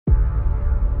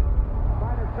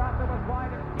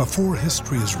Before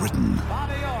history is written,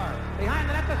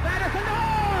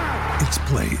 it's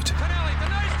played.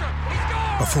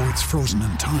 Before it's frozen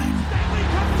in time,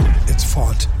 it's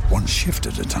fought one shift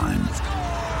at a time.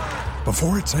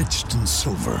 Before it's etched in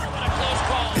silver,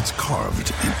 it's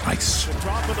carved in ice.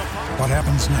 What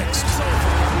happens next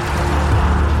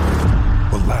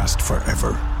will last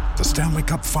forever. The Stanley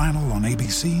Cup Final on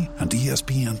ABC and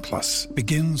ESPN Plus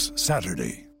begins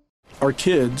Saturday. Our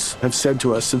kids have said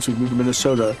to us since we moved to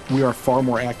Minnesota, we are far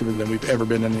more active than we've ever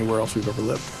been anywhere else we've ever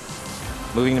lived.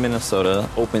 Moving to Minnesota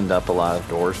opened up a lot of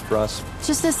doors for us.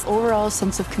 Just this overall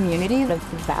sense of community, the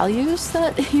values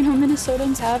that,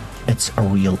 Minnesotans have. It's a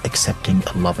real accepting,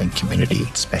 loving community,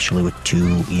 especially with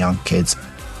 2 young kids.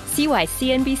 See why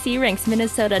CNBC ranks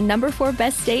Minnesota number 4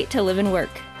 best state to live and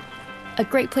work. A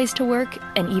great place to work,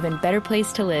 an even better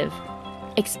place to live.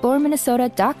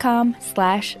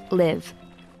 ExploreMinnesota.com/live.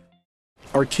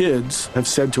 Our kids have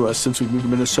said to us since we moved to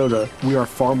Minnesota, we are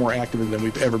far more active than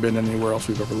we've ever been anywhere else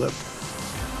we've ever lived.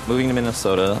 Moving to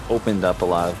Minnesota opened up a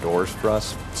lot of doors for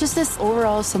us. Just this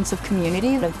overall sense of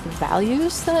community, the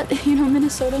values that,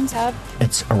 Minnesotans have.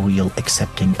 It's a real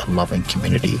accepting, loving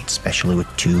community, especially with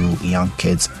 2 young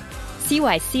kids. See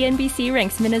why CNBC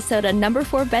ranks Minnesota number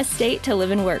 4 best state to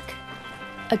live and work.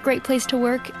 A great place to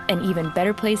work, an even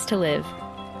better place to live.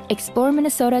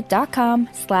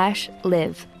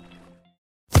 ExploreMinnesota.com/live.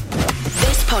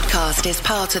 This podcast is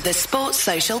part of the Sports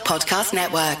Social Podcast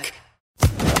Network.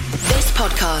 This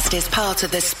podcast is part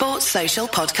of the Sports Social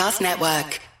Podcast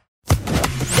Network.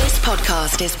 This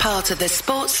podcast is part of the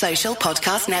Sports Social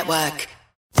Podcast Network.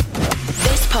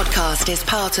 This podcast is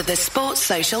part of the Sports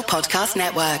Social Podcast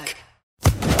Network.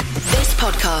 This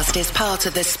podcast is part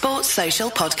of the Sports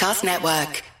Social Podcast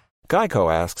Network.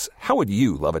 Geico asks, how would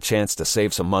you love a chance to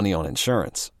save some money on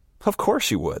insurance? Of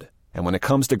course you would. And when it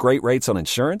comes to great rates on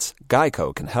insurance,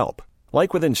 Geico can help.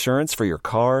 Like with insurance for your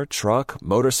car, truck,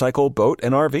 motorcycle, boat,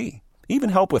 and RV. Even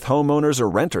help with homeowners or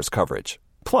renters coverage.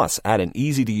 Plus, add an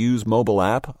easy-to-use mobile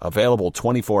app, available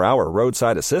 24-hour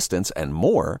roadside assistance, and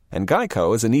more, and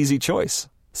Geico is an easy choice.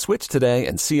 Switch today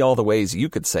and see all the ways you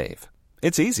could save.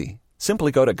 It's easy.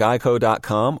 Simply go to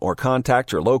geico.com or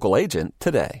contact your local agent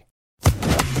today.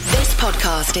 This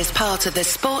podcast is part of the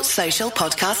Sports Social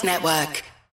Podcast Network.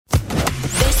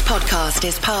 This podcast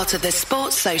is part of the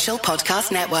Sports Social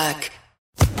Podcast Network.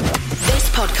 This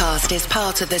podcast is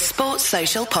part of the Sports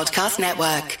Social Podcast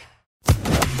Network.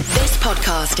 This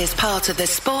podcast is part of the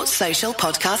Sports Social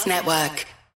Podcast Network.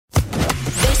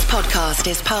 This podcast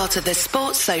is part of the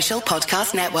Sports Social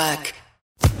Podcast Network.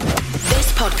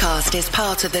 This podcast is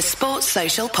part of the Sports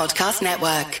Social Podcast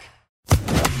Network.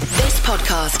 This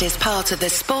podcast is part of the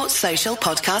Sports Social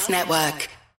Podcast Network.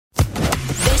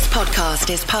 This podcast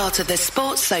is part of the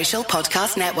Sports Social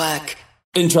Podcast Network.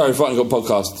 Intro Fighting God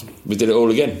podcast. We did it all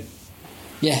again.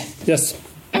 Yeah. Yes.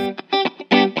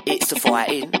 It's the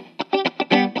fighting.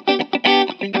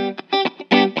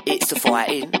 It's the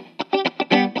fighting.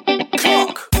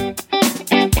 Clock.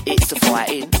 It's the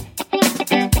fighting.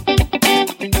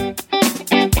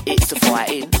 It's the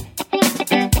fighting.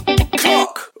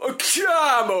 Clock.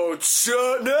 Come on,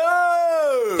 son.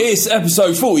 No! It's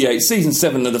episode 48, season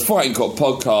 7 of the Fighting Cock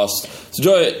podcast.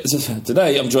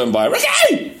 Today I'm joined by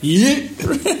Ricky! Yeah.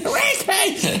 Ricky!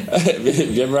 Have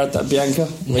you ever had that, Bianca?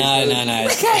 No.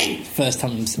 Ricky! First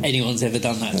time anyone's ever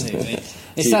done that to me.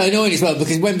 It's so annoying as well,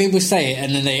 because when people say it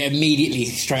and then they immediately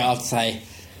straight after say,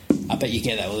 I bet you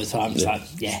get that all the time. It's like,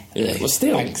 yeah. Well,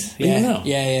 still. Thanks. Even Yeah. now.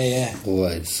 Yeah.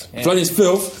 Always. Yeah. Flying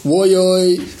filth.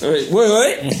 Woy.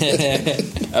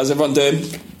 How's everyone doing?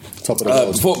 Top of the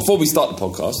world. Before we start the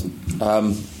podcast,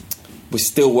 we're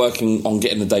still working on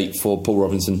getting a date for Paul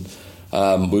Robinson. We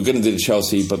were going to do the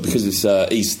Chelsea, but because it's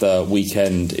Easter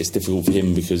weekend, it's difficult for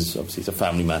him because obviously he's a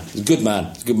family man. He's a good man.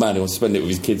 He wants to spend it with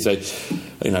his kids. So,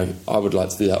 I would like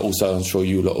to do that also. I'm sure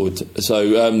you lot would. So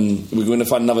we're going to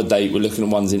find another date. We're looking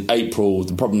at ones in April.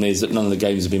 The problem is that none of the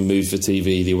games have been moved for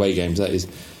TV, the away games, that is.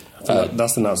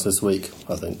 That's announced this week,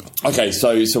 I think. Okay,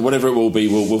 so whatever it will be,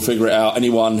 we'll figure it out.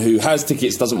 Anyone who has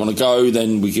tickets doesn't want to go,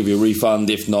 then we give you a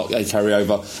refund. If not, they carry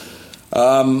over.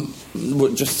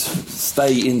 We'll just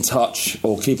stay in touch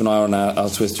or keep an eye on our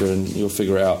Twitter and you'll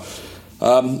figure it out.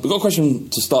 We've got a question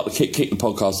to start to kick the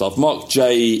podcast off. Mark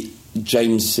J.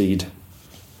 James Seed.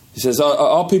 He says,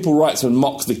 are people right to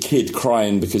mock the kid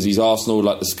crying because he's Arsenal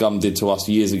like the scum did to us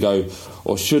years ago?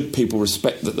 Or should people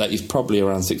respect that he's probably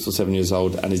around 6 or 7 years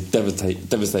old and is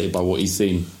devastated by what he's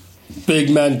seen? Big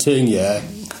man ting, yeah.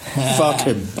 Fuck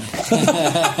him.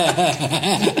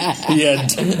 The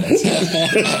end.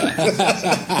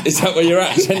 Is that where you're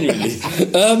at, genuinely?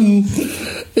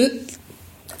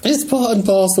 It's part and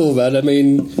parcel, man. I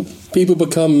mean, people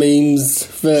become memes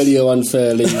fairly or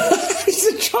unfairly. He's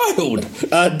a child.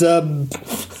 And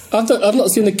I've not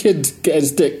seen a kid getting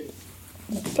stick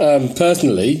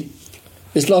personally.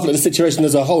 It's laughing at the situation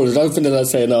as a whole. I don't think that they're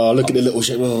saying, "Oh, look at the little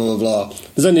shit." Blah blah blah.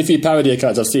 There's only a few parody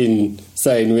accounts I've seen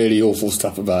saying really awful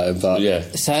stuff about him. But yeah.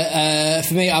 So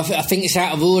for me, I think it's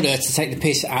out of order to take the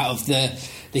piss out of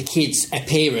the kid's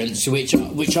appearance, which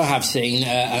I have seen,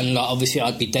 and like, obviously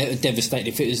I'd be devastated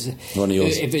if it was one of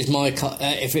yours. If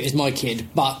it was my kid,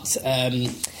 but.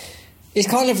 It's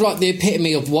kind of like the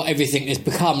epitome of what everything has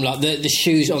become, like the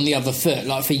shoes on the other foot,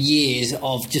 like for years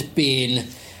of just being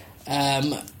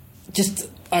just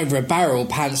over a barrel,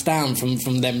 pants down from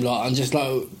them lot, and just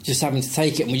having to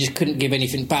take it, and we just couldn't give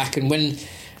anything back. And when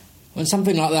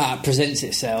something like that presents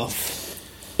itself,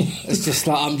 it's just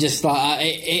like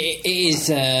it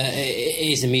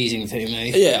is amusing to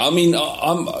me. Yeah, I mean,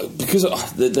 because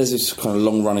there's this kind of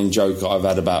long running joke I've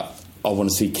had about. I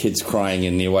want to see kids crying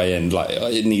in the away end. Like,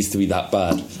 it needs to be that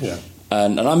bad. Yeah.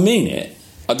 And I mean it.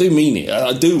 I do mean it.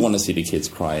 I do want to see the kids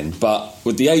crying. But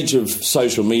with the age of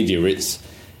social media, it's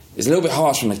a little bit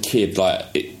harsh on a kid. Like,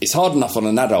 it's hard enough on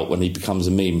an adult when he becomes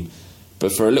a meme.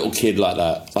 But for a little kid like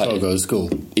that... He's got to go to school.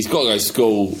 He's got to go to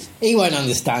school. He won't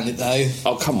understand it, though.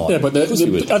 Oh, come on. Yeah, but the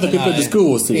other people at the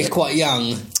school will see He's it. quite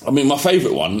young. I mean, my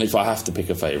favourite one, if I have to pick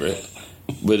a favourite,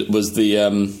 was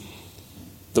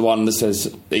the one that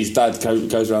says his dad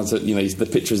goes around to, the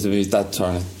pictures of his dad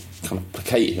trying to kind of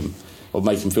placate him or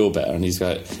make him feel better, and he's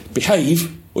like,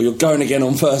 behave or you're going again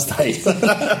on Thursday. Look,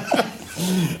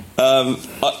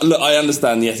 I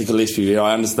understand the ethical issue here.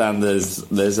 I understand there's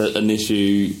an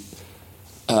issue.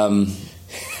 The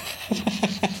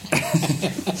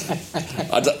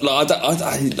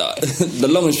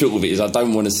long and short of it is I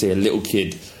don't want to see a little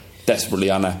kid desperately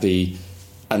unhappy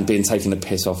and being taken a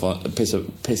piss out of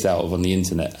on the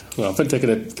internet. Well, I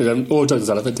think all jokes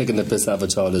aside, I think taking the piss out of a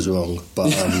child is wrong. But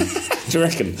do you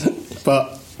reckon?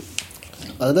 But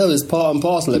I don't know, it's part and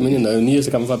parcel. I mean, years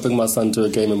ago, if I bring my son to a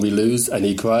game and we lose and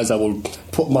he cries, I will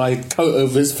put my coat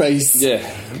over his face. Yeah.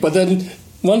 But then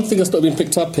one thing that's not been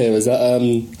picked up here is that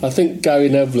I think Gary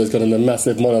Neville has gone on a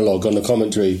massive monologue on the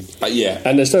commentary. Yeah.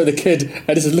 And they show the kid,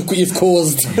 and he says, look what you've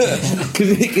caused.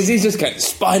 Because he's just getting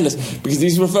spineless. Because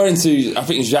he's referring to, I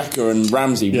think, Xhaka and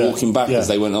Ramsey walking back as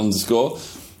they went on to score.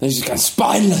 And he's just going,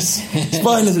 spineless.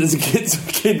 Spineless. And there's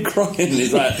a kid crying. And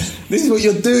he's like, this is what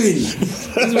you're doing. This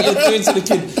is what you're doing to the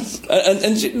kid.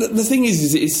 And the thing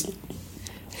is it's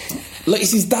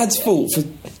his dad's fault for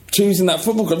choosing that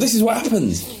football club. This is what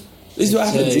happens. This is what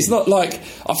happens. It's not like...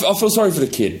 I feel sorry for the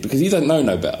kid because he don't know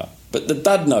no better. But the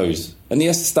dad knows. And he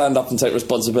has to stand up and take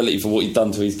responsibility for what he's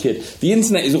done to his kid. The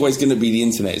internet is always going to be the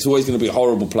internet. It's always going to be a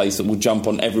horrible place that will jump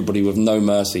on everybody with no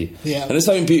mercy. Yeah. And there's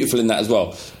something beautiful in that as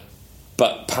well.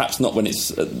 But perhaps not when it's...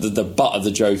 the butt of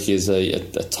the joke is a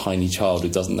tiny child who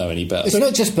doesn't know any better. It's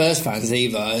not just Spurs fans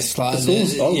either. It's like...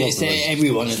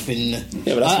 everyone has been...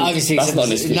 Yeah, but that's not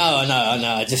an issue. No,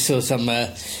 I just saw some...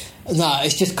 No,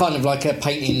 it's just kind of like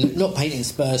not painting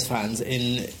Spurs fans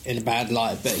in a bad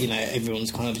light, but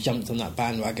everyone's kind of jumped on that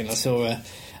bandwagon. I saw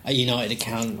a United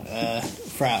account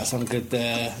throw out some good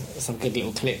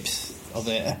little clips of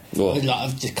it, with,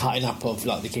 like, just cutting up of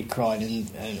like the kid crying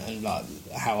and like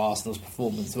how Arsenal's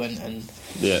performance went and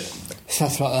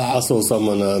stuff like that. I saw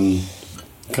someone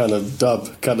I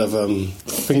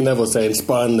think Neville saying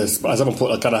spineless. Someone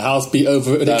put a kind of house beat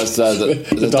over it. That's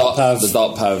the dark pav. The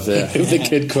dark pav, yeah. With the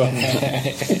kid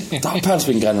crying. Dark pav's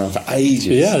been going around for ages.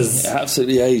 Yes.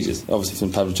 Absolutely ages. Obviously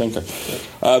from Pavlyuchenko.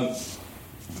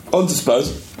 On to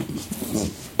Spurs.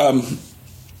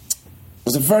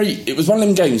 It was one of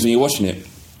them games when you're watching it,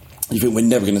 you think we're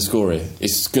never going to score it.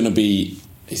 It's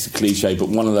a cliche, but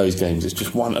one of those games. It's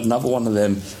just another one of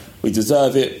them. We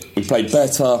deserve it. We played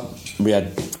better. We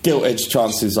had gilt-edged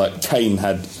chances. Like Kane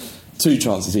had 2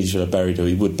 chances he should have buried, or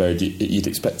he would buried. You'd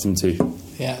expect him to.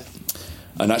 Yeah.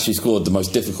 And actually scored the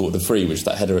most difficult of the 3, which is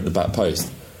that header at the back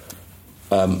post.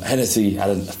 Hennessy had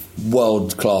a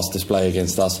world-class display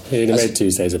against us. He only made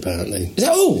 2 saves, apparently. Is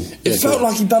that all? It felt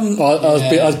like he'd done...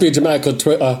 I was being dramatic on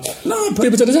Twitter. No, but...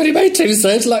 People said, he's only made 2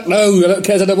 saves. Like, no, I don't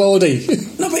care, he's had a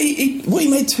worldie. No, but he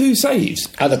made 2 saves.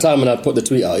 At the time when I put the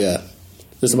tweet out, yeah.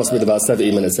 This must have been about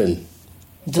 70 minutes in.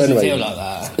 It doesn't feel like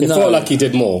that. It felt like he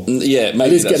did more. Yeah, maybe. At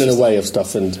least getting in the way of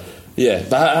stuff. And yeah,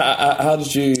 but how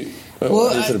did you...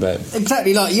 What did you feel about it?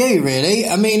 Exactly like you, really.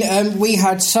 I mean, we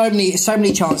had so many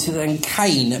chances, and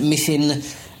Kane missing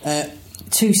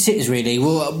 2 sitters, really.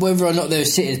 Well, whether or not they were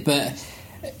sitters, but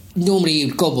normally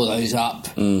you'd gobble those up.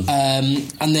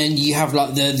 And then you have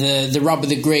like the rub of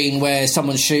the green where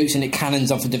someone shoots and it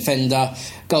cannons off a defender,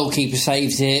 goalkeeper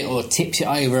saves it or tips it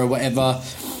over or whatever.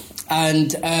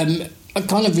 and I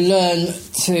kind of learned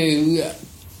to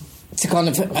kind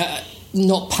of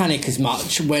not panic as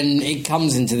much when it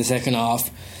comes into the second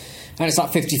half. And it's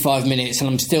like 55 minutes, and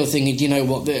I'm still thinking, do you know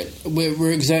what?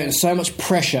 We're exerting so much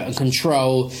pressure and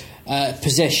control,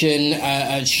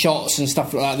 possession, shots and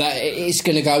stuff like that. It's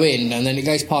going to go in, and then it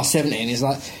goes past 70, and it's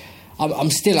like,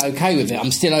 I'm still okay with it.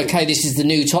 I'm still okay. This is the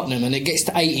new Tottenham, and it gets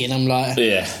to 80, and I'm like,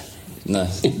 yeah. No,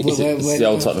 it's the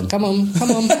old Tottenham. Come on,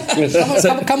 come on,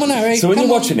 come on, Harry. So when you're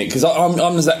watching it, because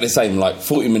I'm exactly the same. Like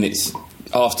 40 minutes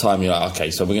half time, you're like,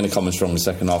 okay, so we're going to come in strong in the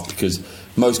second half, because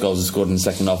most goals are scored in the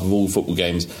second half of all football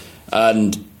games.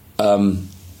 And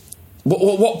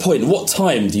what point, what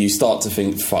time do you start to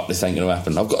think, fuck, this ain't going to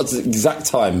happen? I've got the exact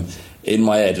time in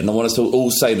my head, and I want us to all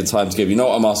say the time together. You know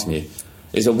what I'm asking you?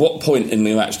 Is at what point in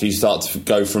the match do you start to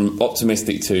go from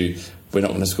optimistic to, we're not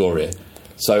going to score here?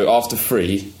 So after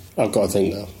 3... I've got to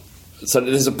think now. So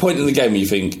there's a point in the game where you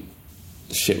think,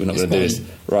 shit, we're not going to do this.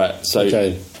 Right, so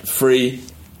 3,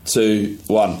 2,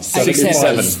 1.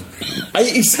 67.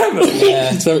 87?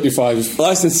 Yeah. 75.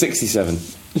 I said 67.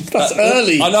 That's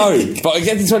early. I know, but I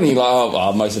get to 20, you're like,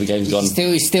 oh, most of the game's gone.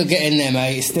 Still getting there,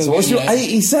 mate. So what's your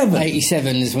 87?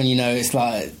 87 is when you know it's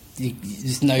like,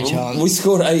 there's no chance. We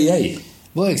scored 88.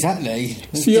 Well, exactly.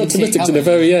 So you're optimistic to the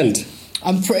very end?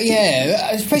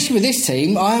 Yeah, especially with this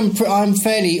team, I'm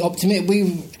fairly optimistic.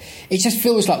 It just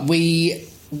feels like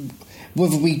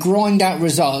whether we grind out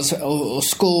results or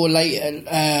score late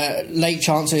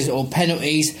chances or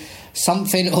penalties,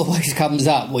 something always comes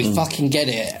up. We fucking get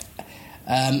it.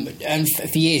 And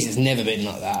for years, it's never been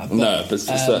like that. But, no, but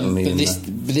certainly. But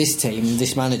this team,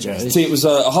 this manager. See, it was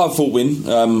a hard-fought win.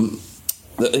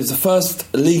 It was the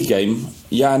first league game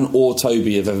Jan or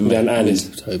Toby have ever met. Jan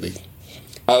and Toby.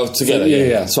 Oh, together,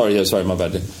 so, yeah. Sorry, my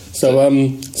bad.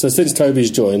 So since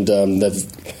Toby's joined, they've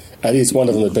at least one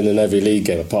of them has been in every league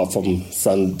game apart from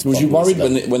Sun. Was you worried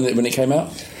when it came out?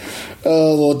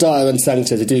 Well, Dyer and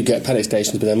Sanchez, they do get panic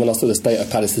stations, but then when I saw the state of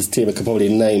Palace's team, I could probably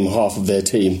name half of their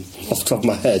team off the top of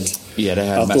my head. Yeah, they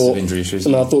had massive injury issues.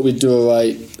 And I thought we'd do all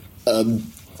right.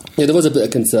 There was a bit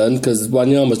of concern because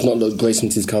Wanyama's not looked great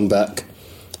since he's come back.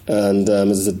 And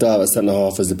as a Dyer at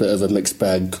centre-half is a bit of a mixed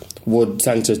bag. Would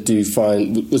Sanchez be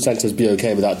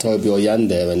okay without Toby or Jan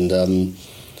there? And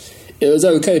it was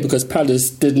okay because Palace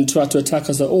didn't try to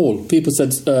attack us at all. People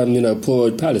said, poor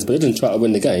old Palace, but they didn't try to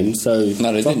win the game. So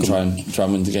no, they didn't try and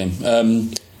win the game.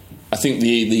 I think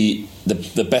the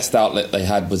best outlet they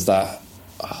had was that.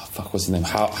 What's his name?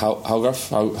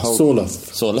 Haugraf?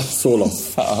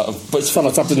 Sorloth. But it's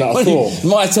fun, something that I thought.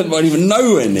 My attempt weren't even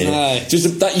nowhere near. No.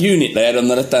 Just that unit they had on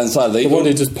the left-hand side. The one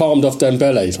who just palmed off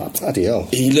Dembele. He's like, bloody hell.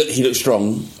 He looked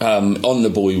strong. On the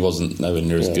ball, he wasn't nowhere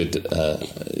near as good.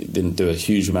 Didn't do a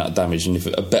huge amount of damage, and if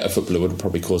a better footballer would have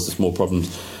probably caused us more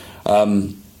problems.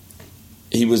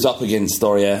 He was up against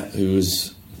Aurier, who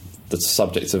was the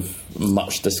subject of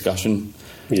much discussion.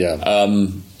 Yeah.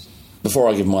 Before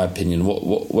I give my opinion,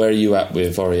 where are you at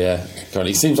with Aurier?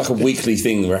 It seems like a weekly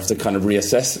thing where I have to kind of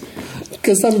reassess.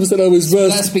 Because some people said, he's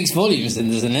worse. That speaks volumes,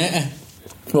 then, doesn't it?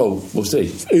 Well, we'll see.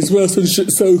 He's worse than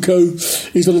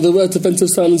Sissoko. He's one of the worst defensive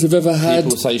signings we've ever had.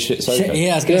 People say Sissoko.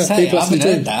 Yeah, I was going to say, I haven't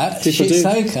heard that.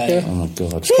 Sissoko. Yeah. Oh,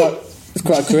 God. It's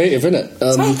quite creative, isn't it?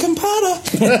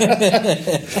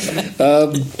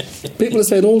 People are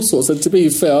saying all sorts, and to be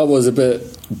fair, I was like,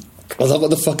 what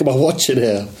the fuck am I watching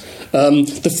here?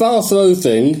 The foul throw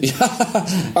thing,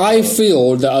 I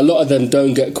feel that a lot of them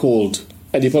don't get called,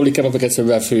 and you probably come up against a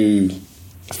ref who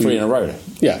 3 in a row.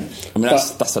 Yeah, I mean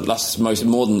that's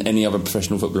more than any other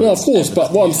professional footballer. Well, of course,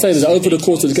 but what I'm saying is that over the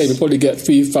course of the game, you probably get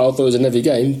 3 foul throws in every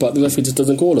game, but the referee just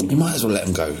doesn't call them. You might as well let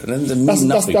them go. And then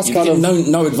nothing. You get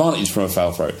no advantage from a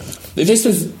foul throw.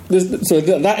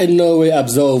 That in no way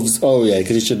absolves Aurier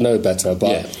because he should know better.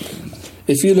 But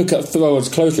if you look at throwers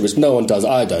closely, which no one does,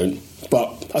 I don't.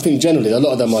 But I think generally a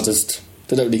lot of them are just,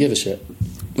 they don't really give a shit.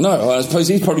 No, I suppose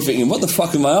he's probably thinking, what the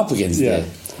fuck am I up against here?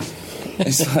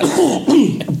 It's like,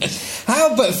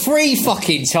 how? But 3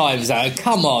 fucking times though.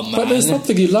 Come on, man. But there's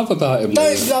something you love about him.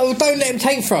 Don't let him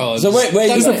take throws. So where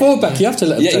he's a fullback. You have to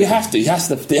let him. Yeah, you have to. He has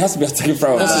to be able to take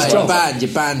throws. That's his job.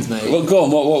 You're banned, mate. Well, go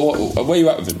on. Where are you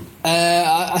at with him?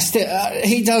 I still.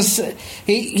 He does.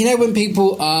 You know when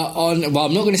people are on. Well,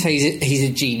 I'm not going to say he's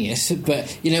a genius,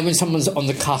 but you know when someone's on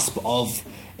the cusp of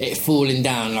it falling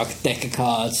down like a deck of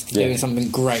cards, doing something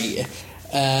great.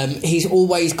 He's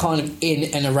always kind of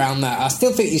in and around that. I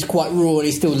still think he's quite raw and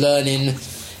he's still learning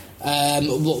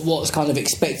what's kind of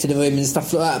expected of him and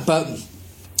stuff like that. But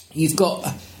you've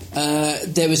got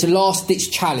there was a last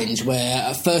ditch challenge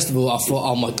where first of all I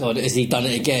thought, oh my god, has he done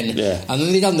it again? Yeah. And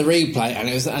then they done the replay and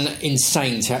it was an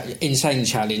insane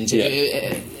challenge. Yeah.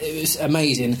 It was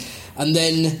amazing. and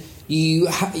then you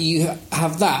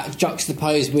have that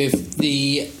juxtaposed with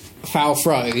the foul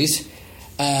throws.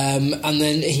 And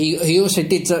then he also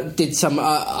did some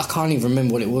I can't even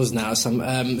remember what it was now, some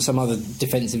other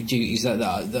defensive duties that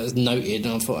was noted,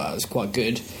 and I thought that was quite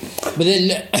good. But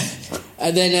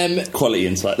then quality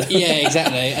insight. Yeah,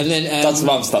 exactly. And then done some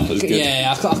other stuff that was good.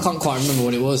 Yeah, I can't quite remember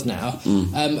what it was now.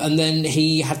 And then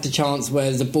he had the chance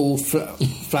where the ball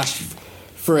flashed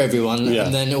through everyone,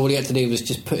 and then all he had to do was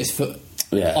just put his foot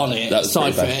on it,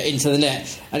 side foot it into the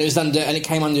net, and it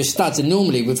came under his studs. And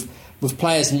normally with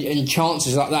players and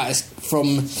chances like that, it's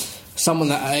from someone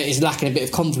that is lacking a bit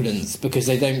of confidence because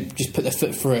they don't just put their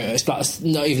foot through it. It's like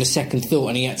not even a second thought,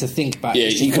 and he had to think about it.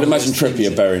 Yeah, you can imagine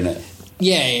Trippier burying it.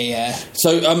 Yeah.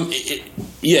 So,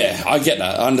 I get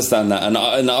that. I understand that, and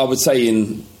I would say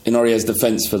in Aurier's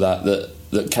defence for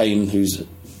that Kane, who's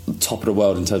top of the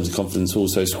world in terms of confidence,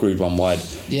 also screwed one wide.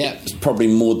 Yeah, it's probably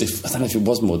more. I don't know if it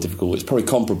was more difficult. It's probably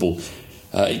comparable.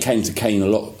 It came to Kane a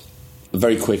lot.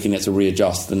 Very quick, and he had to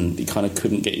readjust, and he kind of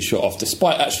couldn't get his shot off,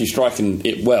 despite actually striking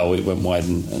it well. It went wide,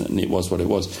 and it was what it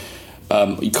was.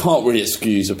 You can't really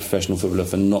excuse a professional footballer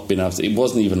for not being able to. It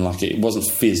wasn't even like it wasn't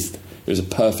fizzed. It was a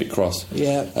perfect cross.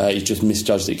 Yeah, he just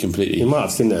misjudged it completely. He might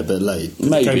have seen it a bit late.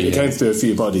 Maybe it came through a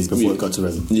few bodies before it got to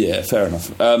him. Yeah, fair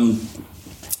enough.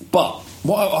 But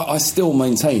what I still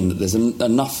maintain that there's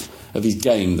enough of his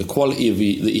game, the quality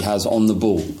that he has on the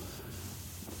ball.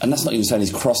 And that's not even saying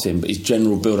he's crossing, but his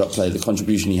general build-up play, the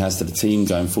contribution he has to the team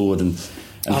going forward, and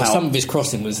how some of his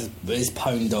crossing was his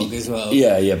pwn dog as well.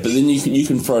 Yeah, but then you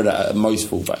can throw that at most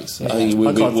fullbacks. Yeah.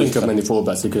 I can't think of many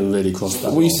fullbacks who can really cross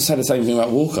that. We used to say the same thing about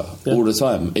Walker all the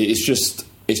time. It's just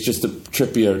that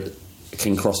Trippier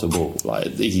can cross a ball. Like,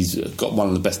 he's got one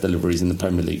of the best deliveries in the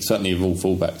Premier League, certainly of all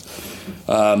fullbacks.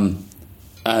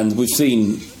 And we've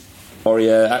seen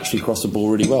Aurier actually crossed the ball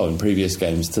really well in previous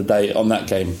games. Today, on that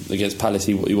game against Palace,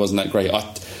 he wasn't that great.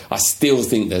 I still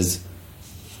think there's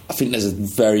a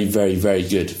very, very, very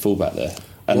good fullback there.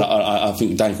 And I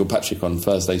think Dan Kilpatrick on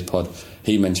Thursday's pod,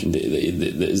 he mentioned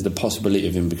it. There's the possibility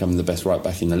of him becoming the best right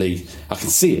back in the league. I can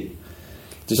see it.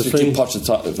 Just to give Poch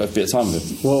a bit of time with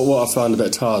him. What I find a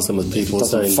bit tiresome with people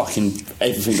saying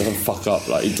everything doesn't fuck up.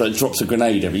 Like, he drops a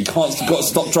grenade you got to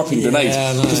stop dropping grenades.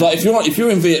 Because like, if you're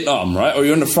in Vietnam, right, or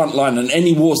you're on the front line in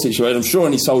any war situation, I'm sure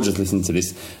any soldiers listen to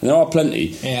this, and there are plenty.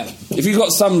 Yeah. If you've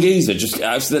got some geezer just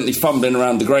accidentally fumbling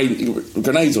around the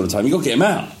grenades all the time, you've got to get him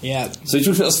out. Yeah. So you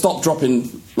just got to stop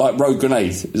dropping like rogue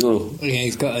grenades. Is all. Yeah,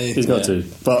 he's got to.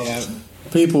 But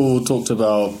people talked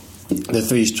about the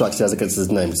 3 strikes he has against his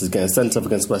name, which is getting sent up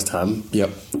against West Ham. Yep.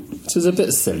 Which is a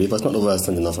bit silly, but it's not the worst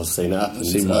thing enough I've seen it happen.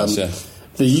 Yeah.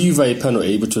 The Juve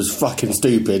penalty, which was fucking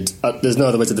stupid. There's no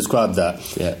other way to describe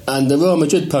that. Yeah. And the Real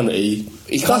Madrid penalty.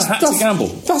 He kind of had to gamble.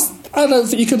 I don't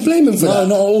think you can blame him for that.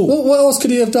 No, not at all. What else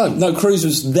could he have done? No, Cruz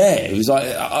was there. He was like,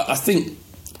 I think.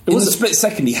 In the split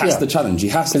second, he has to challenge. He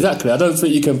has to. Exactly. I don't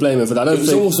think you can blame him for that. It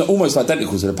was also almost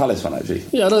identical to the Palace one, actually.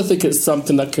 Yeah, I don't think it's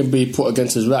something that can be put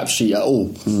against his rap sheet at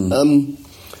all.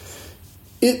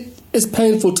 It's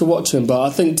painful to watch him, but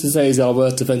I think to say he's our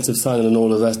worst defensive signing and all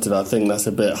the rest of it, I think that's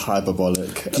a bit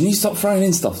hyperbolic. Can you stop throwing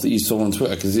in stuff that you saw on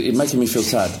Twitter? Because it's making me feel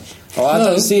sad. I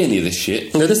don't see any of this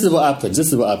shit. No, this is what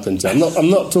happens. I'm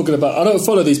not talking about. I don't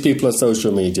follow these people on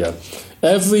social media.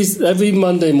 Every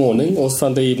Monday morning or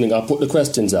Sunday evening, I put the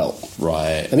questions out.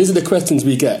 Right. And these are the questions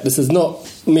we get. This is not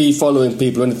me following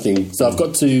people or anything. So I've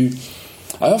got to.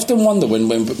 I often wonder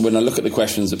when I look at the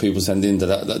questions that people send in, do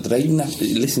they even have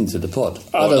to listen to the pod?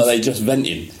 Or are they just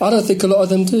venting? I don't think a lot of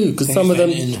them do, because some of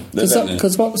them.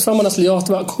 Because someone actually asked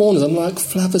about corners. I'm like,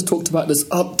 Flav has talked about this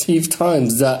up to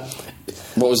times that.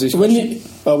 What was his question?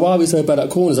 Why are we so bad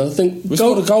at corners? I think we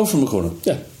scored a goal from a corner.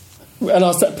 Yeah, and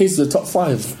our set pieces are top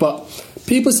 5, but.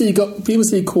 People see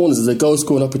corners as a goal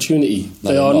scoring opportunity.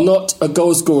 They are not a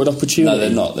goal scoring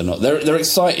opportunity. No, they're not. They're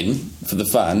exciting for the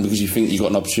fan because you think you've got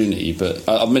an opportunity. But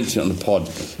I've mentioned it on the pod.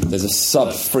 There's a sub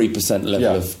 3%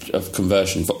 level of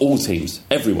conversion for all teams,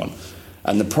 everyone.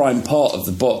 And the prime part of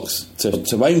the box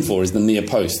to aim for is the near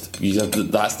post.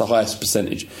 That's the highest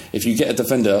percentage. If you get a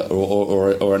defender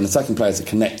or an attacking player to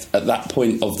connect at that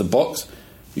point of the box,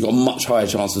 you've got a much higher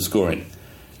chance of scoring.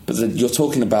 But you're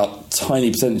talking about tiny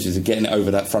percentages of getting it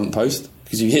over that front post.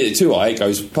 Because if you hit it too high, it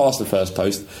goes past the first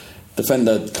post.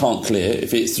 Defender can't clear.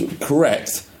 If it's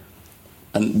correct,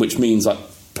 and which means like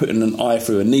putting an eye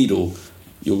through a needle,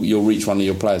 you'll reach one of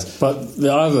your players. But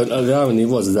the irony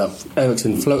was that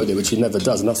Eriksen floated it, which he never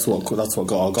does, and that's what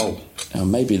got our goal.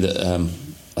 Maybe that I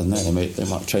don't know. They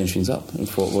might change things up and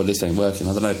thought, well, this ain't working.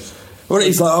 I don't know. Well,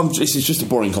 it's like this is just a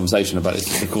boring conversation about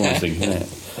this corner thing, isn't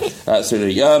it?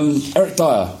 Absolutely. Eric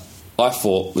Dyer, I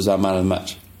thought, was our man of the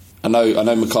match. I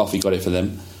know McCarthy got it for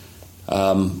them,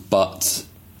 but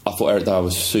I thought Eric Dyer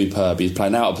was superb. He was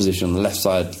playing out of position on the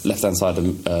left-hand side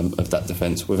of that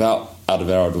defence without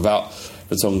Alderweireld, without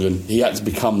Vertonghen. He had to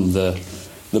become the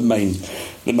main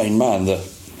man, the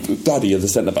daddy of the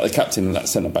centre-back, the captain of that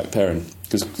centre-back pairing.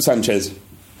 Because Sanchez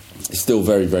is still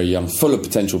very, very young, full of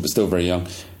potential, but still very young.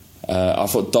 I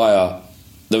thought Dyer...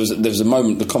 There was a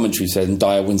moment the commentary said, and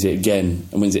Dyer wins it again,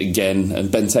 and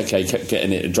Benteke kept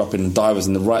getting it and dropping, and Dyer was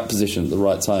in the right position at the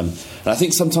right time. And I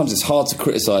think sometimes it's hard to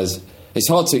criticise. It's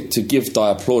hard to give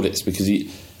Dyer plaudits because he's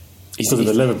because of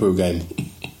the Liverpool game.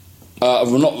 I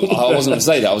wasn't going to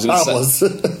say that. I was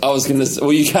going to say.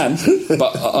 Well, you can,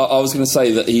 but I was going to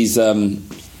say that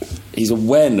his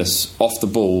awareness off the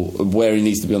ball of where he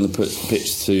needs to be on the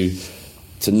pitch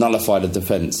to nullify the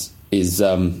defence is.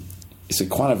 It's a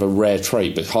kind of a rare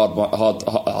trait, but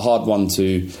hard one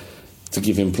to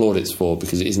give him plaudits for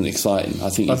because it isn't exciting. I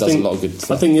think he does a lot of good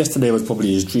stuff. I think yesterday was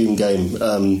probably his dream game.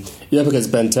 You're up against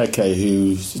Benteke,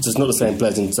 who's just not the same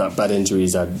player since that bad injury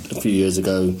he's had a few years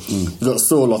ago. He's got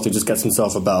Sorloth who just gets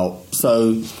himself about.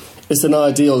 So it's an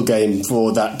ideal game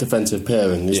for that defensive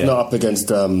pairing. It's not up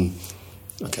against... maybe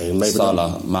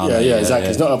Salah, Mane. Yeah, exactly.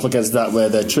 It's not up against that where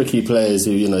they're tricky players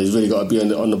who he's really got to be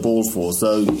on the ball for.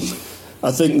 So...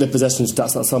 I think the possession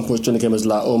stats at some point during the game was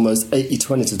like almost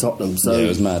 80-20 to Tottenham. So it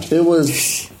was mad. It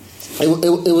was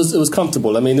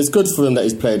comfortable. I mean, it's good for him that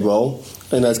he's played well.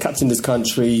 He's captained this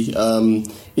country.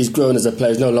 He's grown as a player.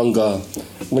 He's no longer.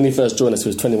 When he first joined us, he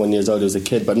was 21 years old. He was a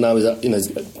kid, but now he's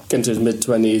getting to his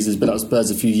mid-20s. He's been at Spurs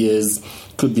a few years.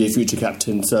 Could be a future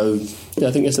captain. So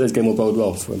I think yesterday's game will bode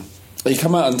well for him. He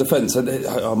come out in defence.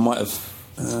 I might have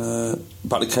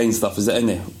about the Kane stuff. Is that in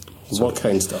there? What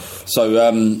Kane stuff?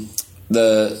 So.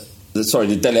 The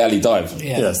Dele Alli dive.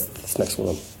 Yeah. Yes, this next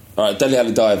one. All right, Dele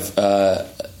Alli dive.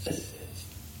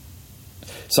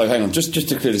 So hang on, just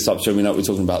to clear this up, so we know what we're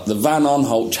talking about. The Van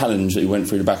Aanholt challenge that he went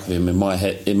through the back of him, in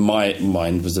my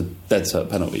mind, was a dead cert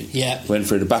penalty. Yeah, went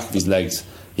through the back of his legs.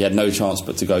 He had no chance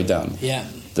but to go down. Yeah.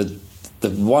 The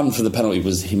one for the penalty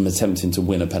was him attempting to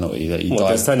win a penalty that he dived.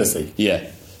 Against Tennessee.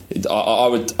 Yeah,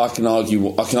 I can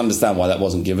understand why that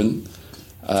wasn't given.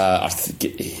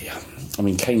 I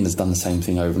mean, Kane has done the same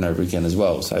thing over and over again as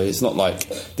well, so it's not like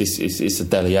it's a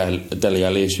Dele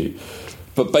Alli issue.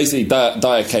 But basically,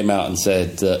 Dyer came out and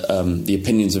said that the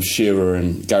opinions of Shearer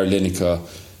and Gary Lineker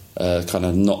are kind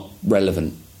of not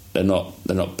relevant. They're not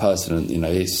pertinent.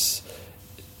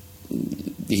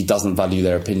 He doesn't value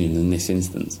their opinion in this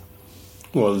instance.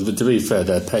 Well, to be fair,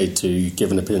 they're paid to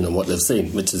give an opinion on what they've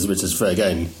seen, which is fair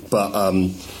game. But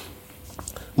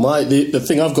the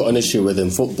thing I've got an issue with in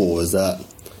football is that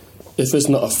if it's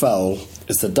not a foul,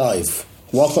 it's a dive.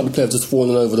 Why can't the player have just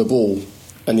fallen over the ball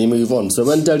and you move on? So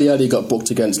when Dele Alli got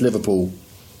booked against Liverpool,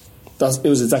 it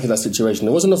was exactly that situation.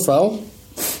 It wasn't a foul,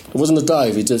 it wasn't a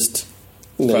dive. He just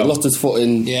lost his foot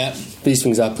in. Yeah. These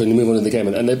things happen. You move on in the game,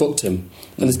 and they booked him.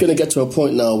 And it's going to get to a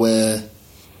point now where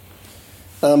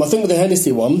I think with the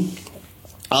Hennessy one,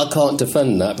 I can't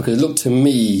defend that because it looked to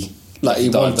me like he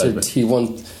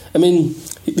wanted. I mean,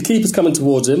 the keeper's coming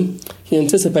towards him. He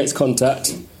anticipates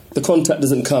contact. The contact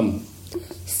doesn't come.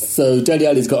 So Dele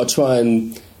Alli's got to try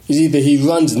and... he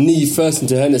runs knee first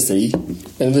into Hennessy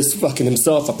and just fucking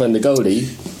himself up in the goalie,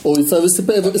 or so it's a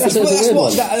bit of a weird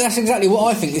one. That's exactly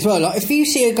what I think as well. Like, if you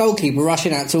see a goalkeeper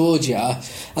rushing out towards you, and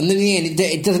then in the end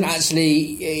it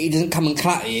doesn't come and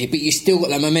clatter you, but you still got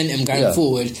that momentum going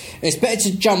forward, it's better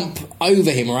to jump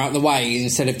over him or out the way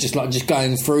instead of just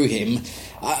going through him.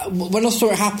 When I saw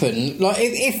it happen, like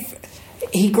if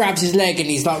he grabs his leg and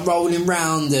he's like rolling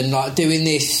round and like doing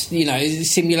this,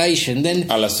 simulation, then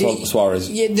Suarez.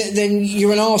 Then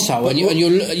you're an arsehole, and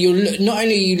you're not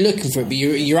only are you looking for it, but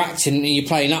you're acting and you're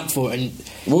playing up for it. And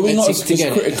were we not as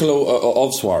critical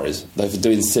of Suarez though for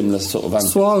doing similar sort of?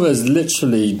 Suarez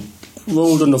literally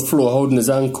rolled on the floor holding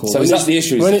his ankle. So is that the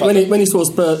issue? When he saw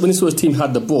his team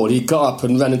had the ball, he got up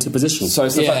and ran into position. So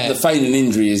it's the fact that the feigning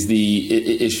injury is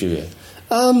the issue here.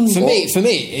 For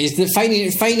me, is the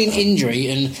feigning injury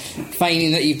and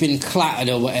feigning that you've been clattered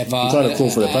or whatever, trying to call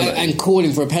for a penalty. And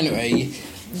calling for a penalty.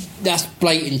 That's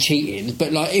blatant cheating.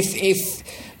 But like, if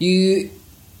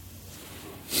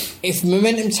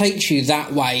momentum takes you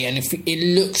that way, and if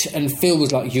it looks and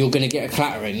feels like you're going to get a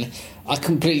clattering, I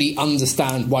completely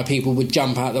understand why people would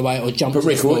jump out of the way or jump. But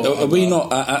Rick, are we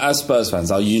not, as Spurs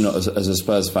fans? Are you not, as a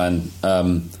Spurs fan?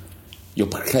 You're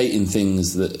placating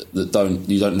things that you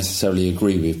don't necessarily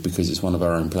agree with because it's one of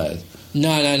our own players.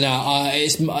 No.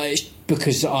 It's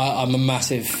because I'm a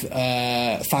massive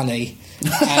fanny,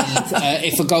 and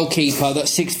if a goalkeeper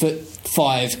that's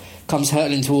 6'5" comes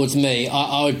hurtling towards me,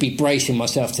 I would be bracing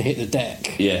myself to hit the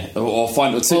deck. Yeah, or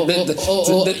find...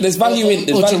 there's value in...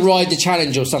 to ride the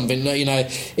challenge or something. You know,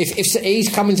 if he's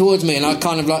coming towards me and I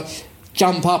kind of like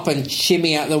jump up and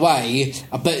shimmy out the way,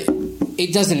 but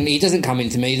he doesn't come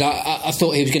into me. Like, I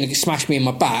thought he was going to smash me in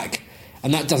my back,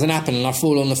 and that doesn't happen, and I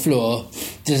fall on the floor.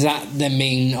 Does that then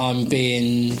mean I'm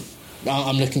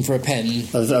looking for a pen?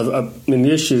 I mean,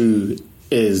 the issue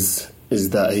is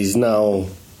that he's now...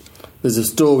 There's a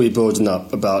story building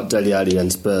up about Dele Alli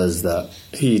and Spurs that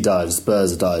he dives,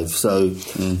 Spurs dive. So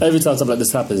every time something like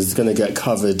this happens, it's going to get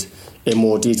covered in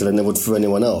more detail than it would for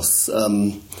anyone else. I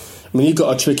mean, you've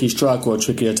got a tricky striker or a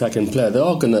tricky attacking player. They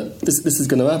are going to... This is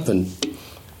going to happen.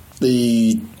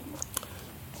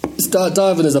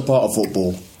 Diving is a part of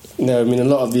football. You know, I mean, a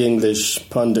lot of the English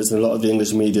pundits and a lot of the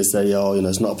English media say, oh, you know,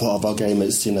 it's not a part of our game,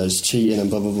 it's, you know, it's cheating and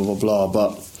blah, blah, blah, blah, blah.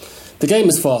 But the game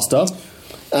is faster,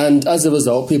 and as a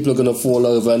result, people are going to fall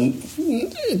over, and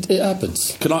it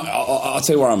happens. I'll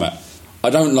tell you where I'm at. I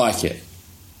don't like it.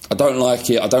 I don't like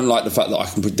the fact that I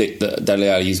can predict that Dele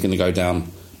Alli is going to go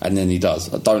down, and then he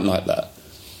does. I don't like that.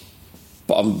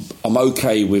 But I'm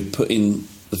okay with putting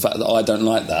the fact that I don't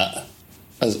like that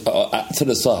to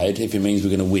the side if it means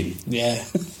we're going to win. Yeah,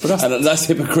 and that's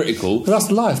hypocritical. But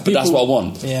that's life. But that's what I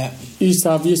want. Yeah, you used to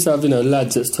have you know,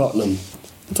 lads at Tottenham.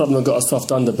 Tottenham have got a soft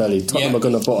underbelly. Tottenham are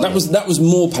going to bottom. That was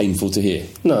more painful to hear.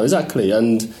 No, exactly.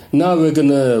 And now we're going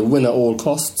to win at all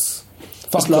costs.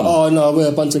 It's like, oh no, we're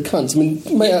a bunch of cunts. I mean,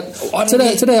 mate,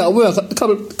 today at work, a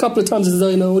couple of times,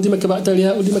 you know, what do you make about Dele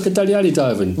Alli? What do you make of Dele Alli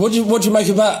diving? What do you make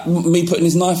about me putting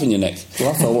his knife in your neck?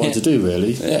 Well, that's what I wanted to do,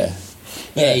 really. Yeah.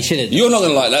 Yeah, you should have. You're not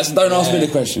going to like that, so don't ask me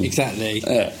the question. Exactly.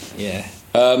 Yeah.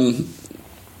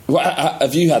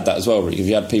 Have you had that as well, Rick? Have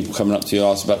you had people coming up to you,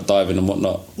 ask about diving and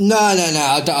whatnot? No.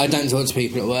 I don't talk to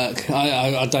people at work.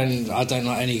 I don't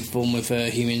like any form of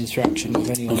human interaction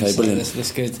with anyone. Okay, brilliant.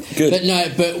 That's good. Good.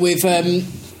 But with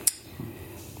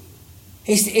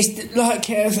it's like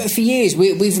for years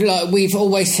we've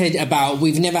always said about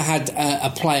we've never had a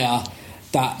player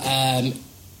that.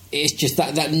 It's just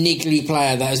that niggly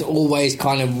player that is always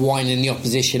kind of winding the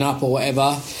opposition up or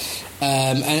whatever.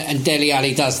 And Dele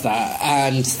Alli does that.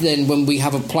 And then when we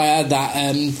have a player that,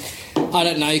 I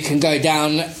don't know, can go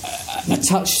down a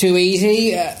touch too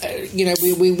easy, you know,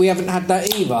 we haven't had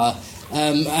that either.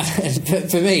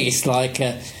 But for me, it's like,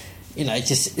 you know,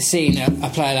 just seeing a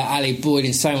player like Ali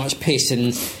boiling so much piss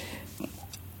and...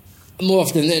 More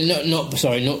often than not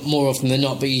more often than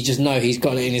not, but you just know he's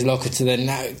got it in his locker to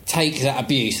then take that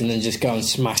abuse and then just go and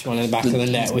smash one in the back of the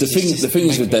net. The thing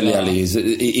is with Dele Alli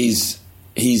is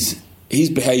his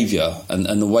behaviour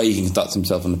and the way he conducts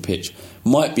himself on the pitch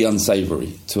might be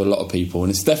unsavoury to a lot of people,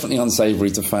 and it's definitely unsavoury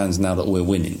to fans now that we're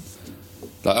winning.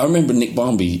 Like, I remember Nick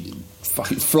Barmby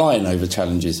fucking flying over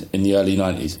challenges in the early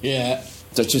 90s. Yeah.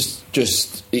 So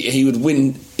just he would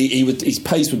win. His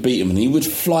pace would beat him, and he would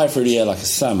fly through the air like a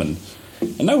salmon.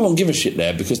 And no one would give a shit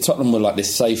there because Tottenham were like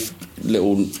this safe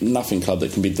little nothing club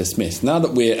that can be dismissed. Now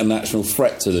that we're an actual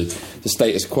threat to the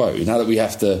status quo, now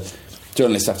that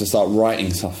journalists have to start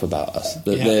writing stuff about us,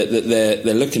 they're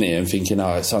looking at it and thinking,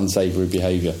 oh, it's unsavoury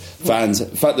behaviour. Fans,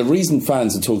 in fact, the reason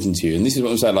fans are talking to you, and this is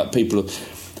what I'm saying, like people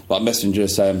like Messenger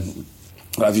saying,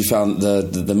 have you found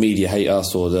the media hate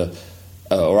us, or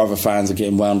other fans are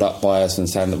getting wound up by us and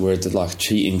saying that we're like a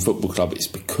cheating football club? It's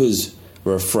because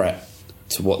we're a threat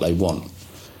to what they want,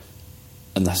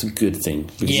 and that's a good thing,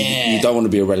 because you don't want to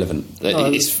be irrelevant.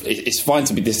 It's fine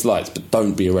to be disliked, but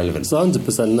don't be irrelevant. It's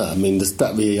 100% that. I mean, the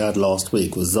stat we had last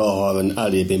week was Zaha and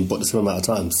Ali have been bought the same amount of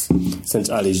times since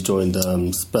Ali's joined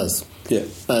Spurs. Yeah,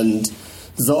 and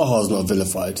Zaha's not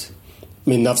vilified. I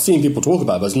mean, I've seen people talk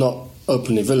about it, but it's not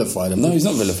openly vilified. No, he's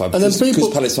not vilified because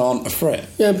Palace aren't a threat.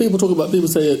 Yeah, people talk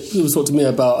to me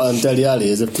about Dele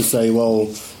Alli as if to say, well,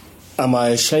 am I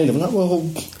ashamed of it? I'm like, well,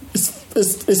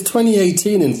 it's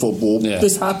 2018 in football. Yeah.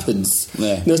 This happens.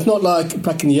 Yeah. You know, it's not like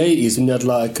back in the 80s when you had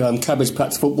like cabbage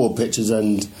patch football pitches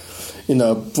and, you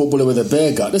know, footballer with a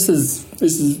bear gut. This is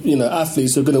you know,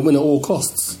 athletes who are going to win at all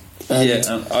costs. And,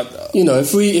 you know,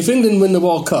 if England win the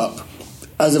World Cup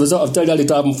as a result of Dele Alli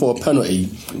diving for a penalty,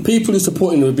 people who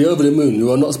support him would be over the moon, who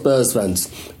are not Spurs fans.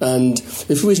 And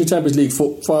if we reach a Champions League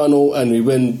final and we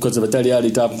win because of a Dele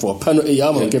Alli diving for a penalty,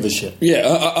 I'm going to give a shit. Yeah,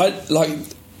 I like...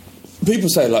 People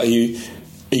say, like,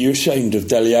 are you ashamed of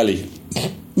Dele Alli?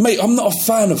 Mate, I'm not a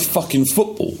fan of fucking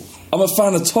football. I'm a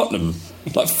fan of Tottenham.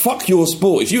 Like, fuck your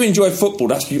sport. If you enjoy football,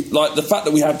 that's like the fact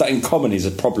that we have that in common is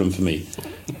a problem for me.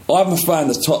 I'm a fan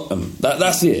of Tottenham.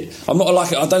 That's it. I'm not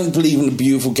like I don't believe in a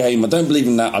beautiful game. I don't believe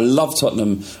in that. I love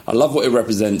Tottenham. I love what it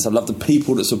represents. I love the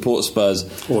people that support Spurs.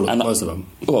 Most of them.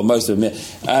 Well, most of them,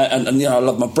 yeah. And I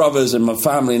love my brothers and my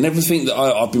family and everything that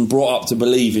I've been brought up to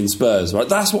believe in Spurs. Right?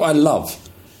 That's what I love.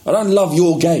 I don't love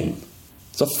your game.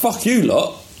 So fuck you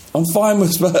lot. I'm fine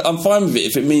with Spurs. I'm fine with it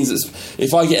if it means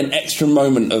if I get an extra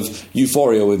moment of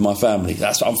euphoria with my family.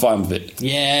 I'm fine with it.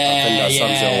 Yeah, I think that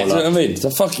sums it all up. Do you know what I mean? So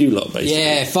fuck you lot, basically.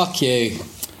 Yeah, fuck you.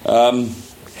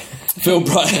 Phil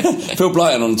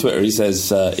Blyton on Twitter, he says,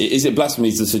 is it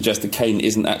blasphemy to suggest that Kane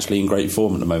isn't actually in great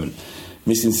form at the moment?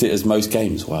 Missing sitters most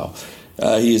games. Wow.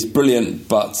 He is brilliant,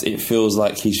 but it feels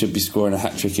like he should be scoring a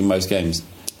hat-trick in most games.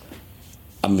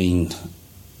 I mean...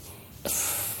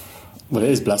 Well, it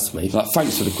is blasphemy.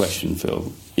 Thanks for the question,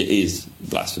 Phil. It is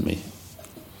blasphemy.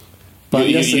 But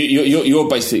you're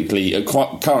basically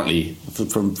currently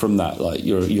from that, like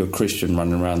you're a Christian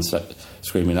running around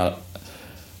screaming Allah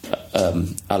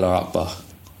Akbar.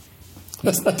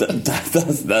 That's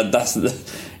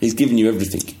he's giving you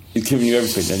everything. He's giving you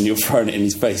everything, and you're throwing it in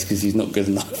his face because he's not good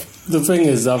enough. The thing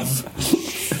is, Allah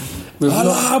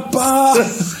Akbar.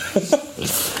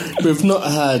 We've not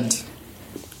had.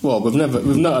 Well, we've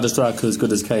not had a striker as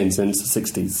good as Kane since the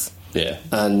 60s. Yeah.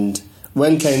 And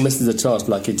when Kane misses a chance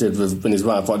like he did when he's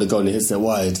right in front of the goal and he hits it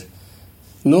wide,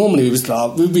 normally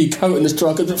we'd be counting the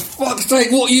striker, for fuck's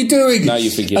sake, what are you doing? Now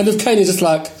you're thinking. And if Kane is just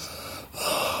like,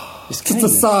 it's just a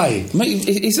sigh. Mate,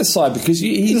 it's a sigh because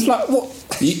he's just like, what?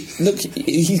 Look,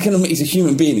 he's a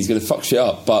human being, he's going to fuck shit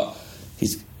up, but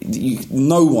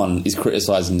no one is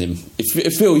criticising him.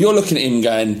 If Phil, you're looking at him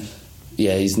going...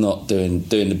 Yeah, he's not doing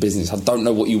the business. I don't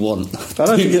know what you want. I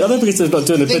don't think it's not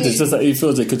doing the business. It's just that he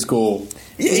feels he could score.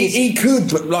 Yeah, he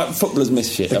could, but like footballers miss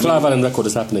shit. The Clive Allen record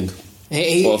is happening.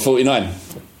 49?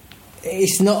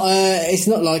 It's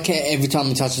not like every time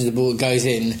he touches the ball it goes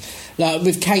in. Like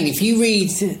with Kane, if you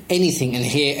read anything and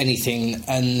hear anything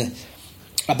and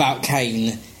about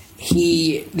Kane,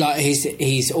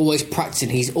 he's always practicing.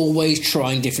 He's always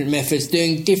trying different methods,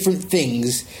 doing different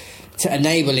things to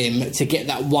enable him to get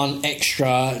that one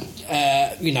extra,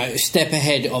 step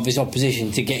ahead of his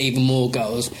opposition to get even more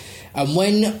goals. And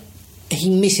when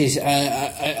he misses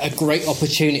a great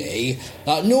opportunity,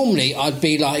 like normally I'd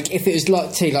be like, if it was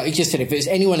like you just said, if it was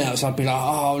anyone else, I'd be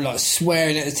like,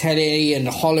 swearing at the telly and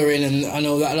hollering and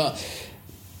all that.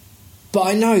 But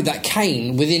I know that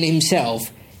Kane, within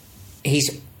himself,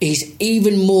 he's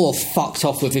even more fucked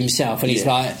off with himself, and he's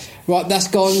like, right, that's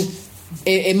gone.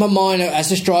 In my mind,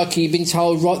 as a striker, you've been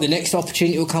told, right, the next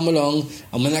opportunity will come along,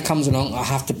 and when that comes along, I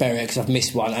have to bury it because I've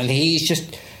missed one. And he's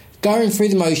just going through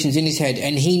the motions in his head,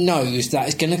 and he knows that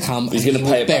it's going to come, and he will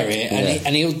bury it,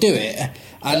 and he'll do it.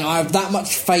 And I have that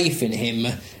much faith in him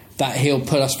that he'll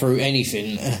put us through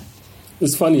anything.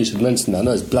 It's funny you should mention that. I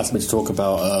know it's blasphemy to talk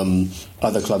about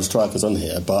other club strikers on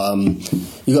here, but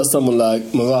you got someone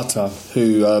like Morata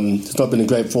who has not been in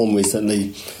great form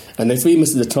recently. And if he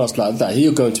misses a chance like that,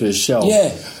 he'll go into his shell.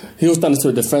 Yeah. He'll stand to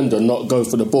a defender and not go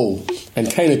for the ball. And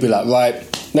Kane would be like,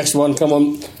 right, next one, come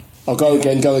on, I'll go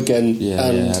again. Yeah,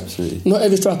 and absolutely. Not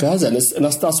every striker has it, and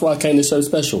that's why Kane is so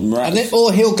special. Right.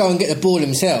 Or he'll go and get the ball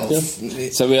himself. Yeah.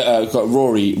 So we've got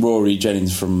Rory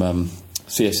Jennings from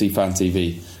CFC Fan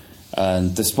TV.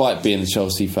 And despite being a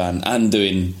Chelsea fan and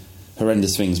doing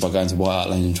horrendous things by going to White Hart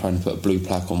Lane and trying to put a blue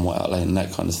plaque on White Hart Lane and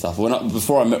that kind of stuff.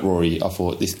 Before I met Rory, I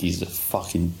thought this geezer's a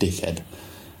fucking dickhead.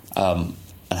 And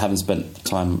having spent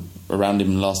time around him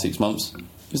in the last 6 months,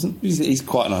 he's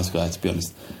quite a nice guy, to be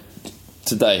honest.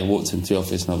 Today I walked into the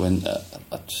office and I went,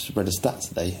 I just read a stat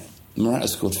today. Morata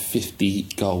scored 50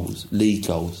 goals, league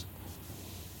goals.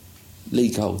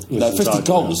 No, 50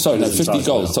 goals, sorry, 50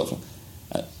 goals.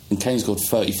 And Kane scored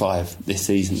 35 this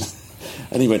season.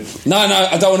 And he went, no,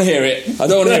 I don't want to hear it. And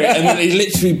then he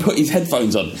literally put his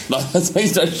headphones on. So he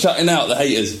started shutting out the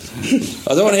haters.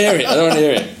 I don't want to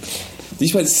hear it. He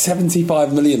spent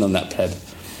 75 million on that pleb.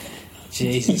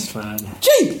 Jesus, man.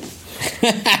 Gee!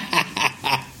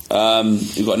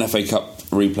 You've got an FA Cup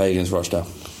replay against Rochdale.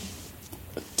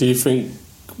 Do you think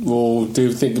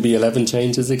there'll be 11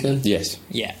 changes again? Yes.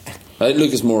 Yeah.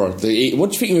 Lucas Moura, what do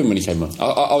you think of him when he came on?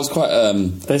 I was quite...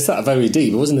 They sat very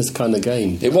deep. It wasn't this kind of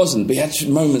game. It wasn't, but he had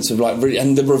moments of really...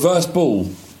 And the reverse ball,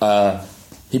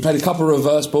 he played a couple of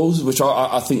reverse balls, which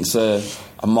I think's a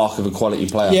mark of a quality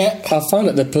player. Yeah, I found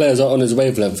that the players aren't on his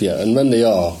wavelength yet, and when they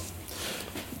are...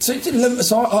 So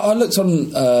I looked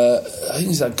on, I think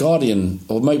it's that Guardian,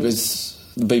 or maybe it's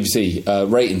the BBC,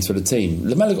 ratings for the team.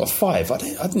 Lamela got a 5. I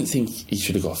didn't think he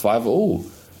should have got a 5 at all.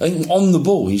 I think on the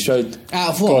ball he showed...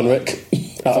 Out of what? Go on, Rick.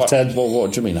 Out of 10.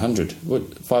 What do you mean, 100?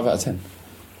 5 out of 10?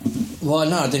 Well,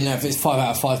 no, I didn't know if it's 5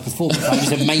 out of 5 performance.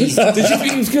 It was amazing. Did you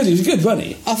think he was good? He was good, wasn't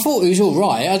he? I thought he was all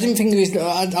right. I didn't think he was.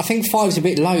 I think 5's a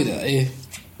bit low though.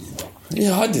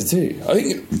 Yeah, I did too. I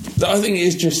think it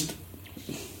is just.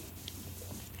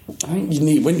 I think you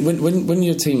need when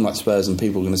you're a team like Spurs and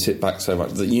people are going to sit back so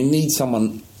much that you need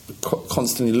someone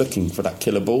constantly looking for that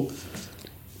killer ball.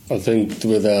 I think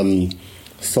with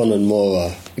Son and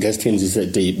Moura against teams who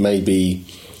sit deep, maybe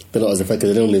they're not as effective.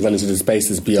 They don't really run into the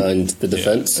spaces behind the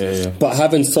defence. Yeah. But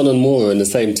having Son and Moura in the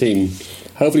same team,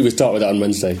 hopefully we start with that on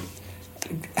Wednesday.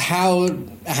 How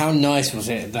nice was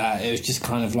it that it was just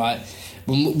kind of like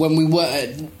when we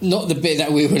were not the bit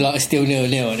that we were like still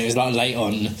 0-0 and it was like late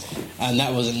on, and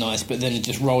that wasn't nice. But then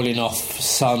just rolling off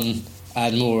Son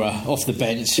and Moura off the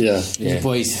bench, the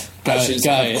boys go. And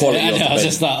I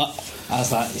was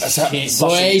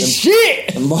like,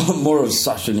 shit. Moura was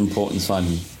such an important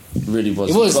signing. Really was.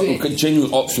 It was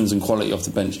genuine options and quality off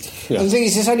the bench. Yeah. And the thing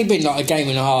is, it's only been like a game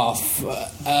and a half,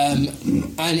 and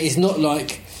it's not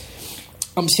like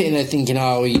I'm sitting there thinking,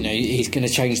 he's going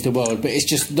to change the world. But it's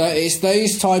just it's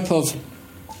those type of,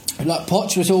 like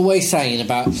Poch was always saying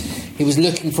about, he was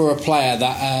looking for a player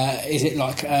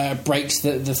that breaks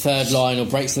the third line or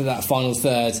breaks that final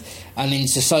third. And in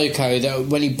Sissoko, that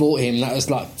when he bought him, that was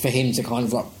like for him to kind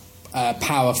of like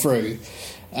power through.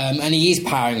 And he is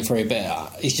powering through,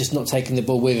 but he's just not taking the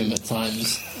ball with him at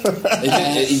times.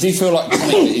 You do feel like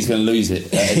he's going to lose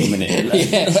it at any minute. He's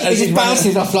just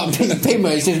bouncing off like Pimo.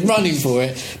 He's just running for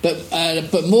it. But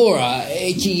Moura,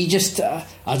 you just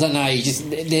I don't know.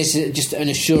 There's just an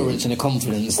assurance and a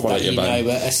confidence that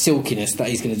a silkiness that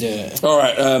he's going to do it. All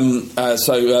right.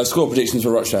 So score predictions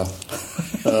for Rochdale.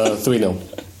 3-0.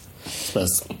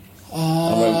 Spurs.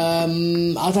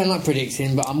 I don't like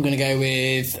predicting, but I'm going to go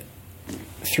with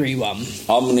 3-1.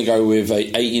 I'm going to go with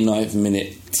a 89th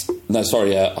minute. No,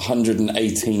 sorry,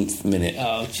 118th minute.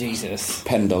 Oh, Jesus.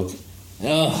 Pen dog.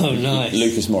 Oh, nice.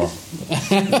 Lucas Moura.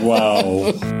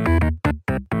 Wow.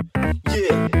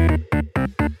 Yeah.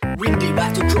 Windy,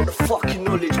 back to drop the fucking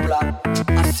knowledge, blood.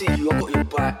 I see you, I got your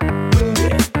back.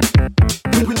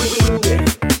 Windy.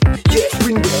 Yes,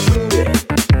 windy.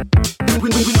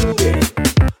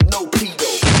 No pedo.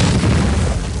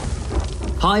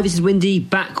 Hi, this is Windy,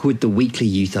 back with the weekly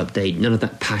youth update. None of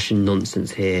that passion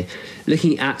nonsense here.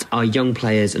 Looking at our young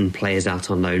players and players out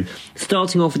on loan.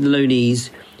 Starting off with the loanees,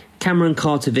 Cameron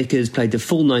Carter-Vickers played the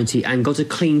full 90 and got a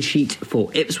clean sheet for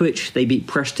Ipswich. They beat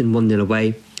Preston 1-0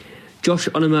 away. Josh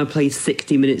Onoma played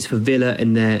 60 minutes for Villa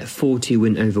in their 4-2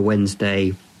 win over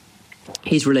Wednesday.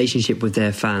 His relationship with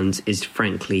their fans is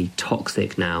frankly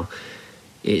toxic now.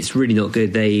 It's really not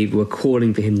good. They were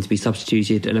calling for him to be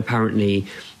substituted and apparently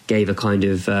gave a kind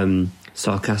of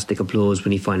sarcastic applause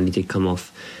when he finally did come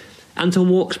off. Anton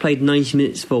Walks played 90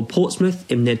 minutes for Portsmouth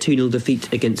in their 2-0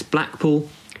 defeat against Blackpool.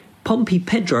 Pompey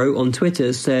Pedro on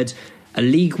Twitter said, a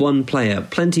League One player,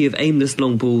 plenty of aimless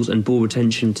long balls and ball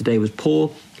retention today was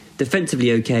poor.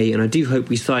 Defensively okay, and I do hope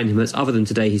we sign him, as other than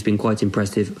today he's been quite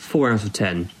impressive. 4 out of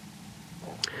 10.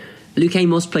 Luke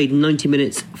Amos played 90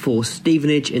 minutes for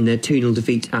Stevenage in their 2-0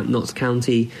 defeat at Notts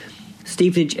County.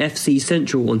 Stevenage FC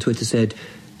Central on Twitter said,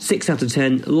 6 out of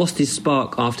 10, lost his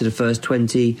spark after the first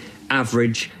 20,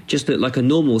 average, just looked like a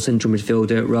normal central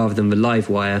midfielder rather than the live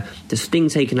wire, the sting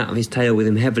taken out of his tail with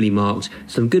him heavily marked,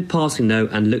 some good passing though,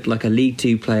 and looked like a League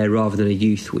 2 player rather than a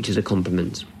youth, which is a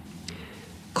compliment.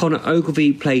 Connor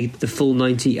Ogilvie played the full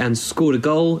 90 and scored a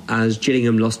goal as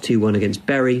Gillingham lost 2-1 against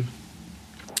Bury.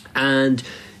 And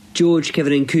George,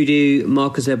 Kevin Nkudu,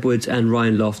 Marcus Edwards and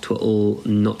Ryan Loft were all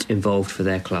not involved for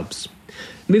their clubs.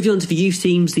 Moving on to the youth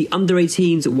teams, the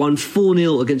under-18s won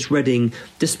 4-0 against Reading,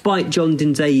 despite John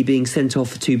Dinzey being sent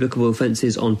off for 2 bookable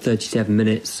offences on 37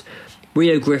 minutes.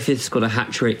 Rio Griffiths got a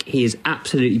hat-trick. He is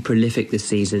absolutely prolific this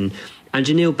season. And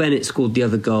Janelle Bennett scored the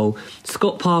other goal.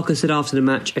 Scott Parker said after the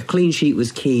match, a clean sheet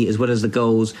was key as well as the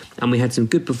goals, and we had some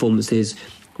good performances.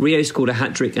 Rio scored a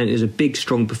hat-trick and it was a big,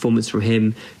 strong performance from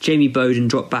him. Jamie Bowden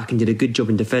dropped back and did a good job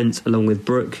in defence, along with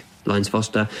Brooke, Lyons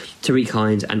Foster, Tariq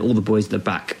Hines and all the boys at the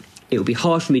back. It would be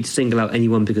hard for me to single out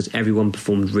anyone because everyone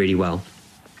performed really well.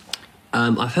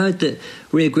 I've heard that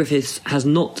Rio Griffiths has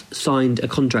not signed a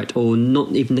contract or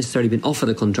not even necessarily been offered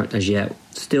a contract as yet.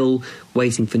 Still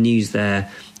waiting for news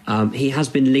there. He has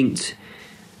been linked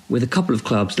with a couple of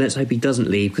clubs. Let's hope he doesn't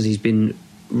leave because he's been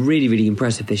really, really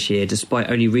impressive this year despite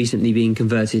only recently being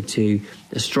converted to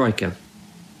a striker.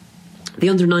 The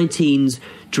under-19s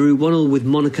drew 1-1 with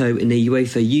Monaco in the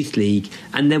UEFA Youth League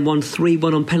and then won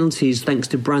 3-1 on penalties thanks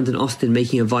to Brandon Austin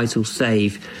making a vital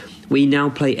save. We now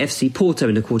play FC Porto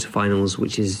in the quarterfinals,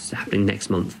 which is happening next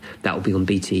month. That will be on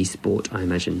BT Sport, I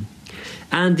imagine.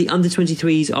 And the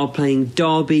under-23s are playing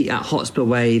Derby at Hotspur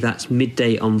Way. That's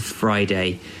midday on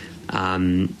Friday.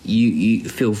 You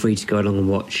feel free to go along and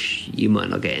watch. You might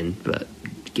not get in, but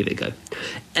give it a go.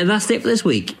 And that's it for this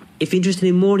week. If you're interested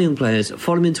in more young players,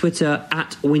 follow me on Twitter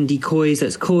at Windy Coys.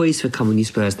 That's Coys for Come On You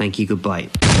Spurs. Thank you. Goodbye.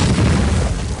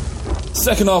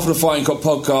 Second half of the Fighting Cock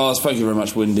podcast. Thank you very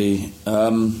much, Windy.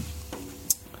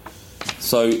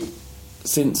 So,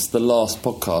 since the last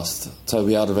podcast,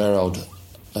 Toby Alderweireld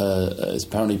has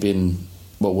apparently been...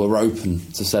 Well, we're open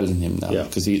to selling him now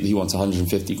because he wants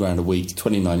 150 grand a week,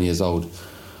 29 years old.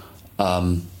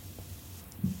 I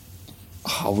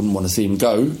wouldn't want to see him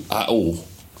go at all.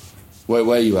 Where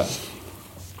are you at?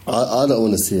 I don't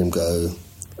want to see him go.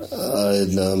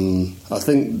 I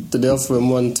think did they offer him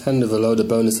 110 with a load of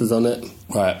bonuses on it?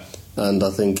 Right. And I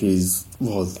think he's...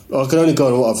 Well, I can only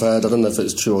go on what I've heard. I don't know if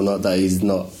it's true or not that he's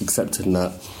not accepting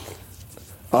that.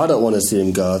 I don't want to see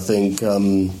him go. I think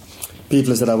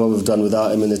people have said how well we've done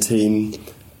without him in the team,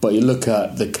 but you look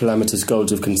at the calamitous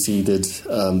goals we've conceded.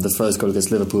 The first goal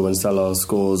against Liverpool when Salah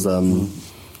scores,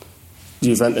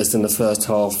 Juventus in the first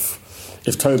half.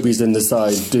 If Toby's in the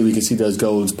side, do we concede those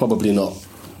goals? Probably not.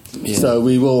 Yeah. So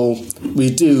we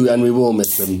do and we will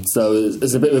miss them. So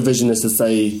it's a bit revisionist to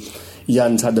say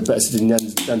Jan's had the better season,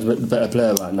 Jan's the better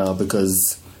player right now,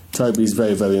 because Toby's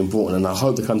very, very important, and I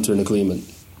hope they come to an agreement.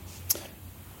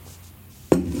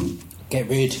 Get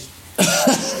rid.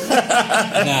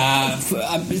 Nah,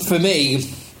 for me,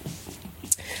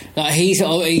 like he's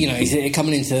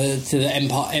coming into the end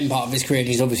part of his career, and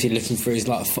he's obviously looking for his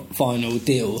final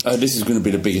deal. This is going to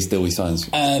be the biggest deal he signs.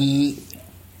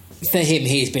 For him,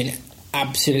 he's been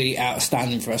absolutely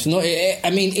outstanding for us.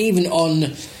 Even on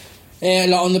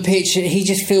the pitch, he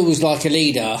just feels like a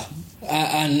leader. For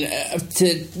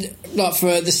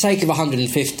the sake of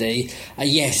 150,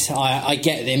 yes, I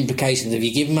get the implications. If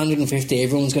you give him 150,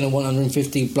 everyone's going to want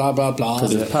 150. Blah blah blah.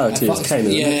 Because the parity is Kane,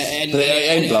 isn't it? But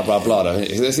it ain't blah blah blah. Though. No.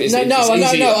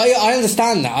 I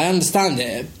understand that. I understand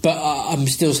it, but I'm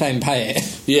still saying pay it.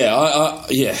 Yeah,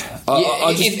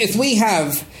 if we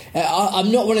have.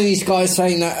 I'm not one of these guys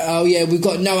saying that, we've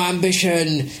got no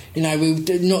ambition,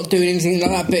 we're not doing anything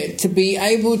like that, but to be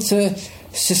able to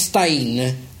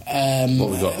sustain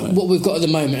what we've got at the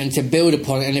moment and to build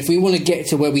upon it, and if we want to get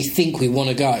to where we think we want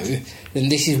to go, then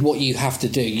this is what you have to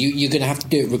do. You're going to have to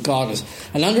do it regardless.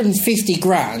 And 150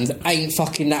 grand ain't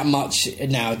fucking that much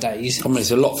nowadays. I mean,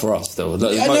 it's a lot for us still.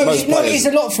 It's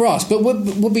a lot for us, but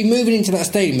we'll be moving into that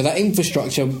stadium with that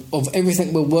infrastructure of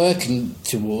everything we're working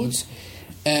towards.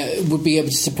 Would be able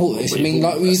to support this.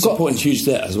 We've supporting huge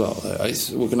debt as well.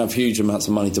 We're going to have huge amounts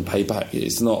of money to pay back.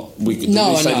 It's not. The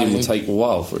stadium will take a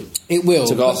while for it. It will. It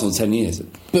took Arsenal 10 years.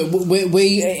 But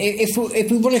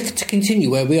if we want to continue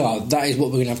where we are, that is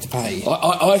what we're going to have to pay.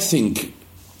 I think.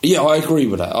 Yeah, I agree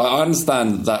with that. I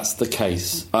understand that's the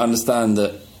case. I understand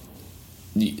that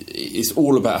it's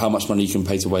all about how much money you can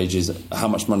pay to wages, how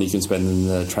much money you can spend in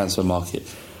the transfer market,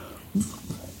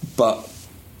 but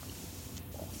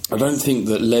I don't think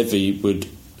that Levy would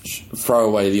throw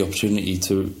away the opportunity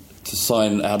to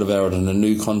sign Alderweireld on a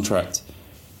new contract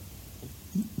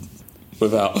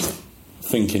without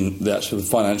thinking the actual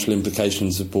financial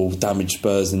implications will damage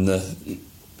Spurs in the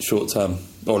short term,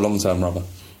 or long term rather.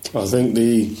 I think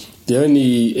the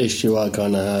only issue I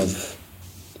kind of have,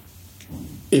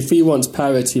 if he wants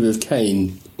parity with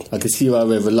Kane, I can see why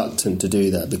we're reluctant to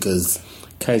do that, because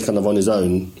Kane's kind of on his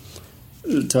own.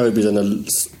 Toby's on a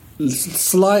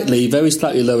very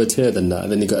slightly lower tier than that,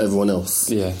 and then you got everyone else.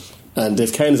 Yeah. And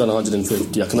if Kane's on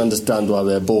 150, I can understand why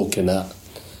we're balking at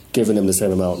giving him the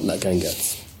same amount that Kane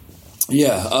gets.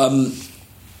 Yeah,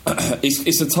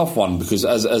 it's a tough one, because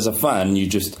as a fan, you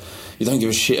don't give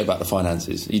a shit about the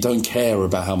finances. You don't care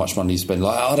about how much money you spend.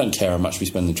 Like, I don't care how much we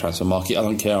spend in the transfer market. I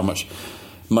don't care how much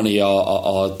money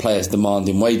our players demand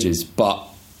in wages, but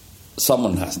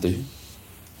someone has to.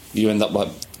 You end up like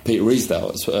Peter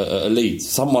Riesdale at Leeds.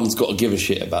 Someone's got to give a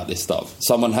shit about this stuff.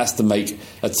 Someone has to make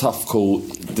a tough call,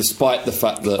 despite the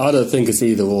fact that... I don't think it's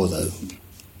either or, though.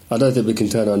 I don't think we can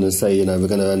turn around and say, we're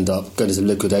going to end up going into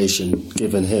liquidation,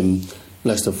 giving him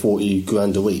less than 40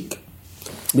 grand a week.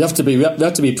 We have to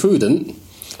be prudent,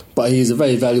 but he's a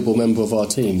very valuable member of our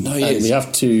team. No, he is. We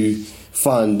have to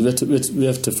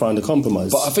find a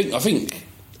compromise. But I think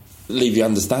Levy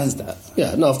understands that.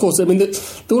 Yeah, no, of course. I mean, they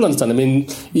all understand. I mean,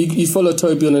 you follow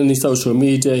Toby on any social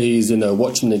media. He's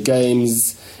watching the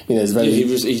games. He's very.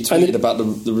 He tweeted about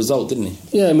the result, didn't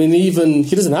he? Yeah, I mean, even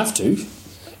he doesn't have to.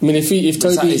 I mean, if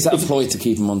Toby is that a ploy to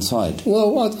keep him on side?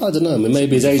 Well, I don't know. I mean,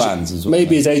 maybe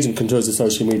his agent controls the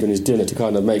social media and he's doing it to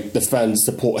kind of make the fans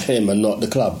support him and not the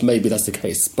club. Maybe that's the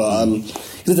case, but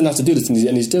he doesn't have to do this,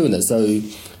 and he's doing it. So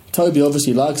Toby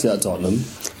obviously likes it at Tottenham,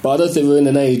 but I don't think we're in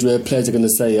an age where players are going to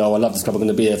say, "Oh, I love this club, I'm going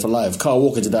to be here for life." Carl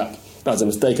Walker did that. That's a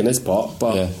mistake on his part,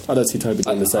 but I don't see Toby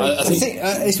doing the same. I think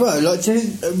as well, like,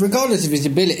 regardless of his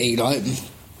ability, like,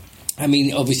 I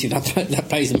mean, obviously that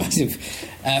plays a massive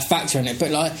factor in it,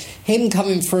 but like him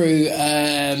coming through,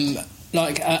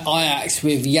 like Ajax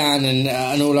with Jan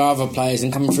and all our other players,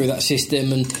 and coming through that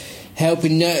system and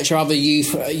helping nurture other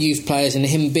youth players, and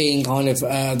him being kind of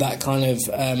that kind of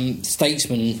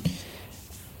statesman.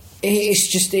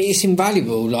 It's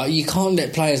invaluable. Like, you can't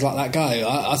let players like that go.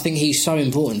 I think he's so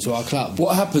important to our club.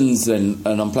 What happens then,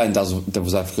 and I'm playing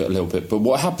devil's advocate a little bit, but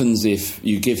what happens if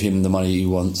you give him the money he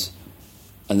wants,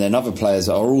 and then other players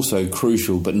are also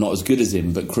crucial, but not as good as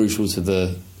him, but crucial to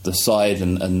the side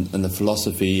and the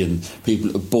philosophy, and people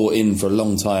that have bought in for a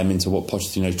long time into what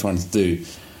Pochettino's trying to do,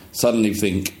 suddenly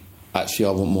think, actually,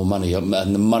 I want more money, and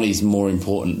the money's more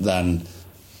important than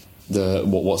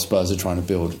what Spurs are trying to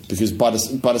build. Because by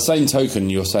the same token,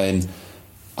 you're saying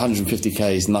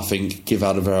 150k is nothing, give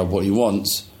Alderweireld what he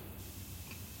wants.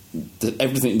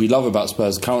 Everything we love about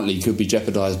Spurs currently could be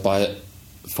jeopardised by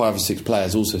 5 or 6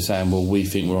 players also saying, well, we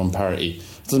think we're on parity.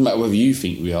 It doesn't matter whether you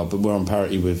think we are, but we're on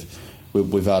parity with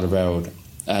Alderweireld.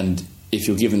 And if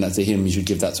you're giving that to him, you should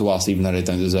give that to us, even though they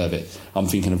don't deserve it. I'm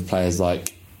thinking of players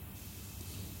like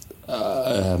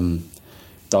Dyer,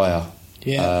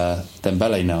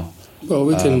 Dembele now. Well,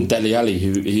 we can Dele Alli,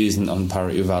 who isn't on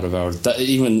parity with Alderweireld.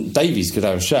 Even Davies could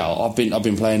have a shout. I've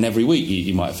been playing every week.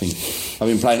 You might think I've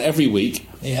been playing every week.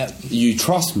 Yeah. You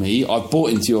trust me. I've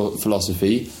bought into your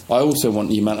philosophy. I also want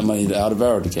the amount of money that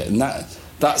Alderweireld to get, and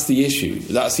that's the issue.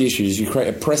 That's the issue. Is you create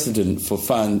a precedent for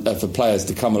players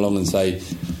to come along and say,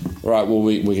 right, well,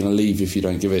 we're going to leave if you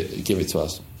don't give it to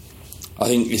us. I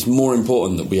think it's more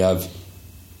important that we have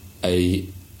a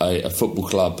football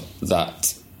club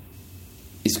that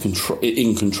is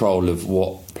in control of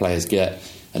what players get,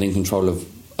 and in control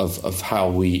of how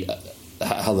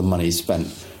the money is spent,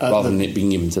 rather than it being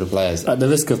given to the players. At the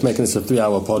risk of making this a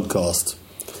 3-hour podcast,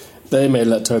 they may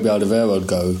let Toby Alderweireld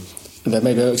go, and then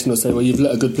maybe Ericsson will say, well, you've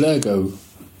let a good player go,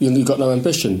 you've got no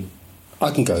ambition.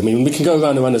 I can go. I mean, we can go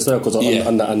round and round in circles on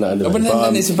that. But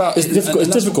then it's about... It's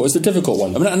difficult. It's a difficult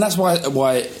one. I mean, and that's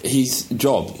why his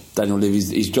job, Daniel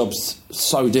Levy's, his job's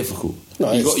so difficult.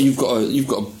 No, you've got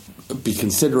to be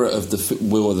considerate of the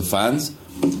will of the fans.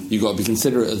 You've got to be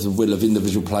considerate of the will of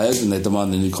individual players, and they're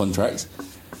demanding new contracts.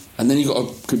 And then you've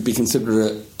got to be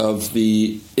considerate of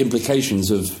the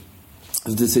implications of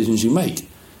the decisions you make.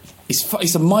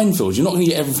 It's a minefield. You're not going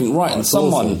to get everything right, and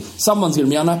someone's going to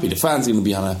be unhappy. The fans are going to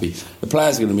be unhappy. The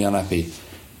players are going to be unhappy.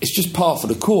 It's just par for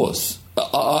the course.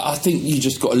 I think you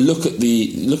just got to look at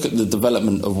the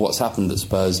development of what's happened at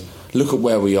Spurs. Look at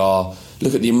where we are.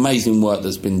 Look at the amazing work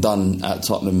that's been done at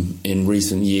Tottenham in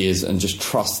recent years, and just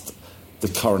trust the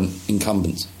current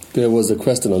incumbents. There was a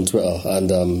question on Twitter,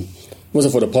 and it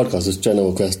wasn't for the podcast. It's a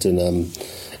general question.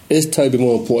 Is Toby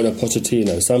more important than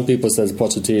Pochettino? Some people say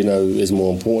Pochettino is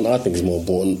more important. I think he's more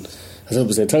important. Some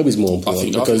people say Toby's more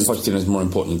important. I think Pochettino is more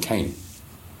important than Kane.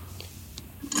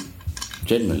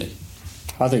 Genuinely.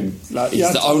 I think...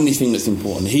 it's the only thing that's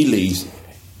important. He leaves,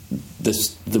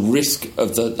 the risk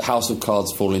of the house of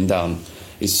cards falling down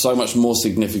is so much more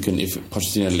significant if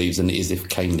Pochettino leaves than it is if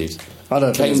Kane leaves. I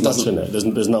don't think there's much in it.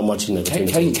 There's not much in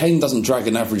it. Kane doesn't drag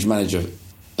an average manager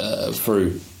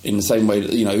through in the same way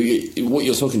that, you know, what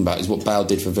you're talking about is what Bale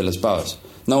did for Villas-Boas.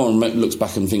 No one looks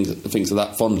back and thinks of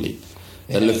that fondly.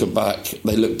 They look back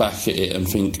at it and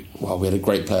think, wow, we had a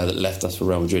great player that left us for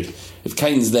Real Madrid. If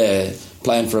Kane's there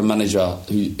playing for a manager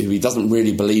who he doesn't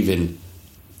really believe in,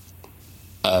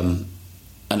 and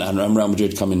Real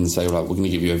Madrid come in and say, right, we're going to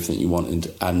give you everything you want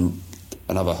and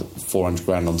another 400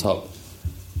 grand on top,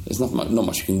 there's not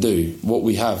much you can do. What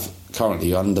we have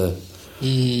currently under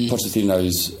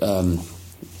Pochettino's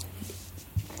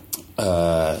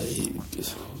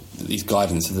his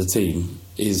guidance of the team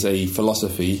is a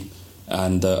philosophy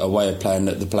and a way of playing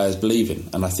that the players believe in.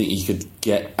 And I think he could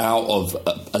get out of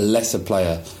a lesser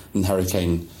player than Harry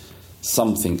Kane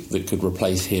something that could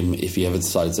replace him if he ever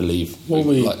decided to leave.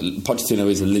 Pochettino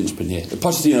is a linchpin here.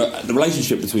 The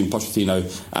relationship between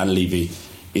Pochettino and Levy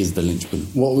is the linchpin.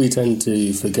 What we tend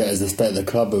to forget is the state of the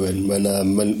club we're in when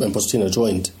Pochettino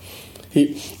joined.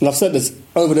 And I've said this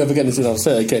over and over again, and I'll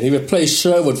say it again, he replaced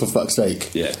Sherwood, for fuck's sake.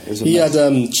 Yeah, he had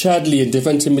Chadley in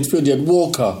defensive midfield, he had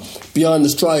Walker behind the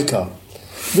striker.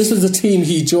 This is the team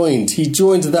he joined. He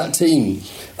joined that team.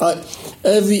 At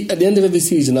the end of every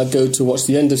season, I'd go to watch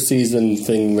the end of season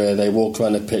thing where they walk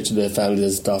around the pitch with their families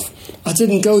and stuff. I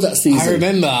didn't go that season. I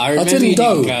remember I didn't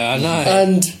go. I know.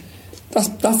 And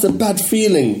that's a bad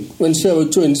feeling when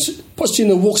Sherwood joins.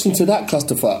 Pochettino walks into that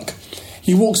clusterfuck.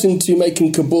 He walks into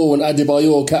making Kabul and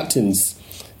Adebayor captains.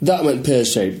 That went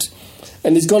pear-shaped.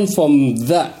 And he's gone from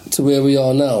that to where we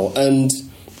are now. And,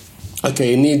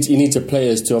 okay, he needs the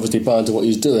players to obviously buy into what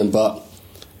he's doing, but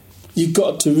you've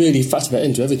got to really factor that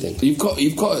into everything. You've got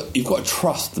to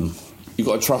trust them. You've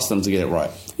got to trust them to get it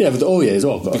right. Yeah, with the Aurier as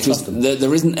well. Because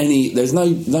there's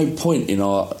no point in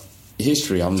our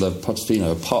history under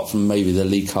Pochettino, apart from maybe the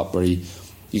League Cup, where you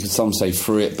could some say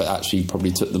through it, but actually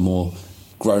probably took the more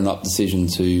grown-up decision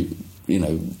to,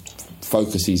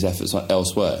 focus his efforts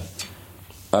elsewhere.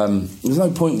 There's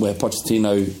no point where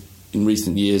Pochettino in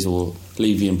recent years or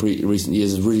Levy in recent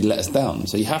years has really let us down.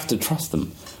 So you have to trust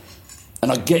them.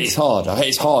 And I get it's hard.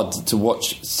 It's hard to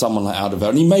watch someone like Alderweireld,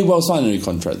 and he may well sign a new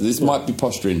contract. This might be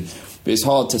posturing, but it's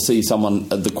hard to see someone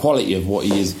at the quality of what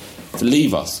he is to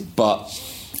leave us. But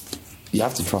you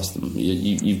have to trust them.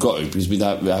 You've got to, because we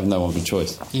have no other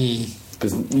choice.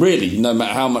 Because really, no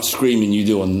matter how much screaming you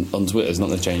do on Twitter, it's not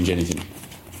going to change anything.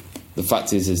 The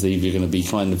fact is that either you're going to be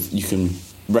you can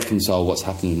reconcile what's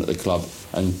happening at the club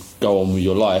and go on with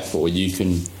your life, or you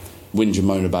can whinge and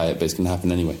moan about it, but it's going to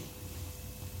happen anyway.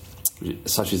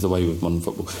 Such is the way with modern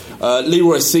football.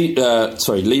 Leroy Rosenia,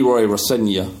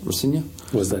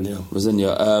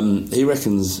 he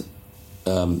reckons,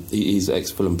 he's an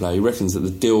ex-Fulham player, he reckons that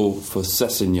the deal for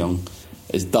Sessegnon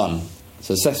is done.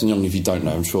 So Sessegnon, if you don't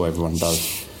know, I'm sure everyone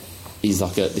does, he's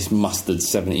like this mustard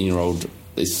 17-year-old.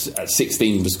 At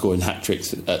 16 was scoring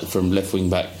hat-tricks from left wing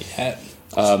back.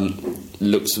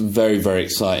 Looks very, very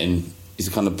exciting. He's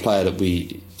the kind of player that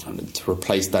to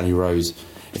replace Danny Rose.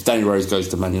 If Danny Rose goes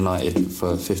to Man United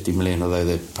for 50 million, although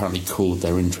they've apparently cooled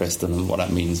their interest and what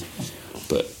that means,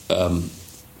 but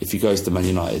if he goes to Man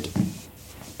United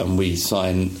and we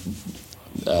sign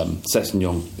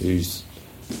Sessegnon, who's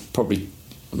probably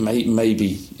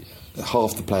maybe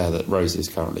half the player that Rose is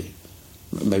currently,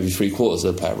 maybe 3/4 of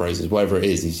the player Rose is, whatever it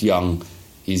is, he's young,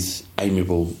 he's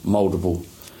amiable, mouldable.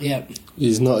 Yeah.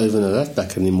 He's not even a left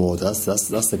back anymore. That's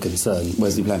the concern.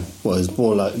 Where's he playing? Well, he's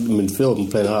more like midfield and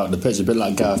playing high up the pitch, a bit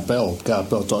like Gareth Bale. Gareth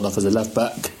Bale started off as a left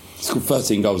back. He scored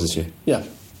 13 goals this year. Yeah,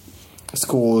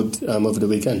 scored over the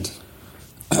weekend.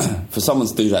 For someone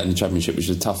to do that in the Championship, which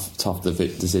is a tough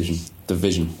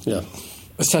division. Yeah,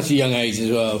 at such a young age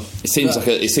as well. It seems like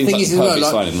a perfect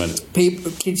signing, man.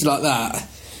 Kids like that,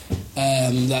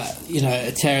 are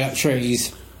tearing up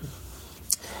trees.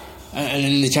 And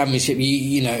in the Championship,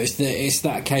 it's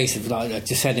that case of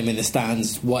just send him in the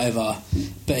stands, whatever.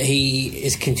 But he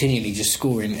is continually just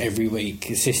scoring every week,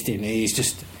 assisting. He's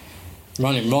just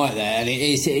running right there, and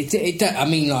he's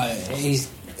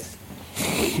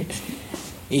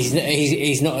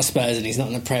not a Spurs and he's not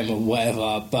in the Prem or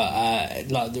whatever.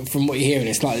 But from what you're hearing,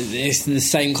 it's the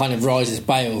same kind of rise as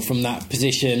Bale from that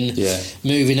position,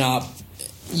 moving up.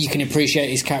 You can appreciate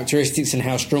his characteristics and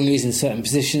how strong he is in certain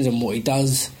positions and what he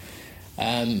does.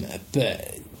 For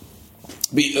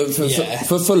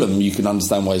Fulham, you can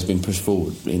understand why he's been pushed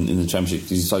forward in the Championship,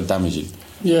 because he's so damaging.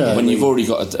 Yeah, when you've already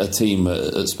got a team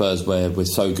at Spurs where we're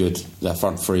so good, their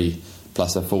front three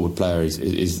plus their forward player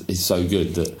is so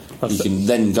good that you can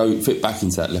then go fit back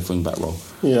into that left wing back role.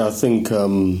 Yeah, I think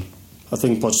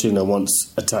Pochettino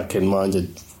wants attacking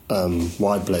minded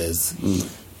wide players.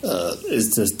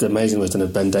 It's just amazing what's done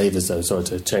with Ben Davies, though. Sorry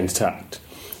to change tact.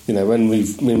 When we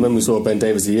saw Ben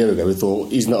Davies a year ago, we thought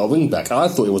he's not a wing back. I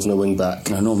thought he wasn't a wing back.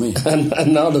 No, not me.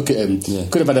 And now look at him. Yeah.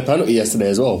 Could have had a penalty yesterday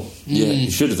as well. Yeah, he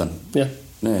should have done. Yeah,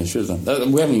 he should have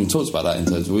done. We haven't even talked about that in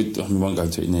terms. We won't go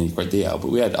into it in any great detail,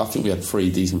 but I think we had 3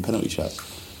 decent penalty shots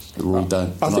that were all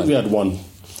done. I think we had 1.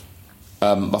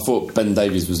 I thought Ben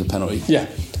Davies was a penalty. Yeah,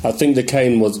 I think the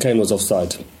Kane was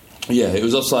offside. Yeah, it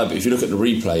was offside, but if you look at the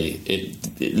replay,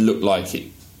 it looked like it.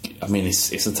 I mean,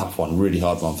 it's a tough one, really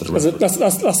hard one for the referee. That's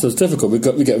what's difficult. We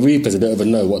get replays. I don't even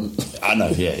know what. I know.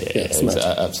 Yeah,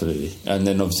 absolutely. And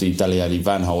then obviously Dele Alli,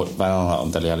 Van Aanholt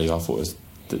on Dele Alli, I thought was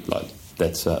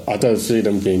dead set. I don't see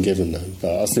them being given though,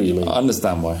 but I see what you mean. I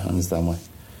understand why.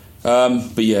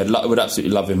 But yeah, would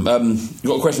absolutely love him. We've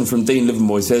got a question from Dean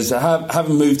Livermore. He says,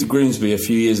 having moved to Grimsby a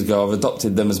few years ago, I've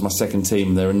adopted them as my second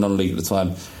team. They're in non-league at the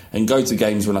time, and go to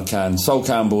games when I can. Sol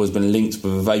Campbell has been linked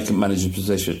with a vacant manager's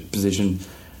position.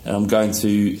 And I'm going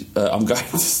to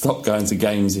stop going to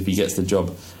games if he gets the job.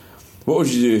 What would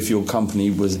you do if your company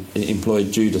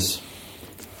employed Judas?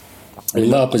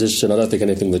 In my position, I don't think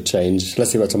anything would change.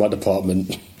 Let's see what's in my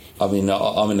department. I mean,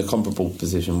 I'm in a comparable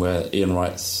position where Ian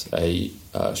Wright's a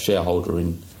shareholder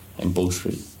in Bull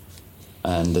Street,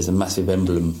 and there's a massive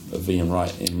emblem of Ian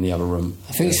Wright in the other room.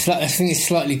 I think it's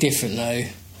slightly different though. I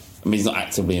mean, he's not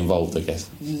actively involved, I guess.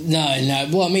 No.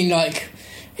 Well, I mean,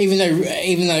 even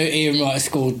though Ian Wright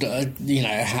scored a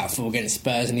hatful against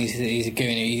Spurs and he's a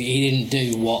goonie, he didn't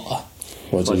do what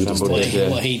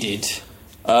he did.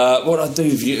 What I do?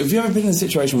 Have you ever been in a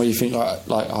situation where you think I've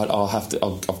got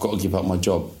to give up my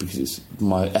job because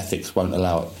my ethics won't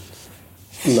allow it?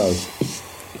 No,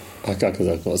 I've got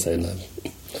to say no.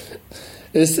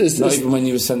 It's not even when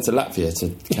you were sent to Latvia to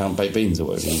count baked beans or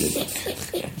whatever you did,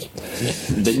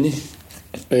 didn't you?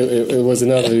 It was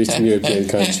another Eastern European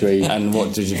country. And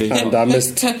what did you do? And I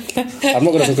missed. I'm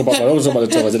not going to talk about the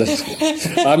job.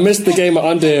 I missed the game at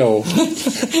Underhill.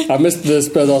 I missed the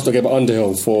Spurs Arsenal game at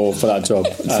Underhill for that job.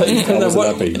 I wasn't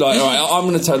happy. All right, I'm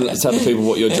going to tell the people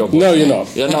what your job was. No, you're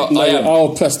not. You're not. No, I am.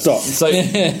 I'll press stop. So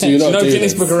do you know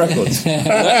Guinness Book of Records? You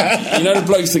know the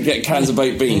blokes that get cans of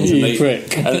baked beans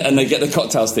and they get the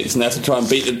cocktail sticks and they have to try and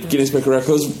beat the Guinness Book of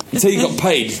Records until you got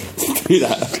paid to do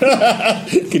that.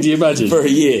 Could you imagine? For a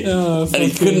year, and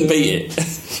he couldn't beat it.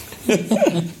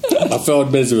 I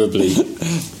failed miserably.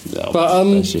 But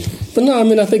no, I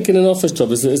mean, I think in an office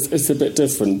job it's a bit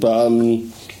different. But I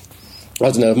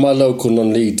don't know, if my local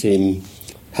non-league team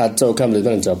had Joe Campbell as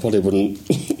manager, I probably wouldn't.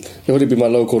 It wouldn't be my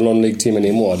local non-league team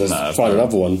anymore. I'd just find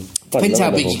another one. Depends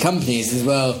how big your company is as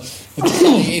well.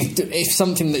 If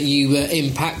something that you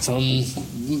impact on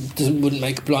wouldn't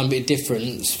make a blind bit of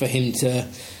difference for him to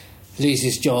lose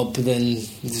his job, then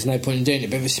there's no point in doing it.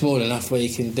 But if it's small enough where you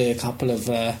can do a couple of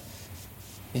like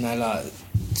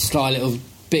sly little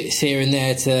bits here and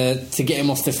there to get him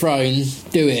off the throne,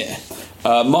 do it.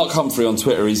 Mark Humphrey on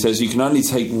Twitter, he says you can only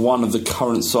take one of the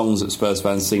current songs that Spurs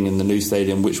fans sing in the new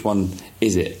stadium. Which one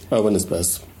is it? When the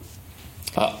Spurs.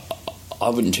 I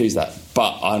wouldn't choose that,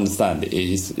 but I understand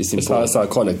it's important. It's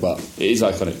iconic, but it is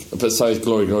iconic. But so is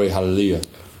Glory Glory Hallelujah.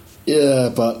 Yeah,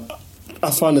 but I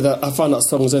find that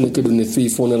song is only good when you're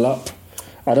 3-4-0 up.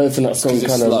 I don't think that song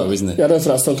kind of slow, isn't it? Yeah, I don't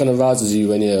think that song kind of rouses you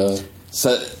when you're.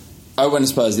 So, When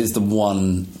Spurs is the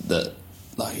one that,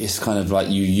 like, it's kind of like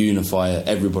you unify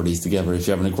everybody's together if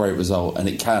you're having a great result, and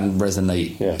it can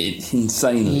resonate. Yeah. It's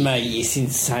insane, mate. It's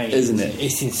insane, isn't it?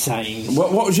 It's insane.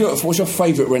 What's your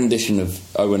favourite rendition of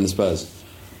When Spurs?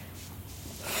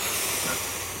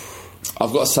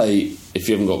 I've got to say, if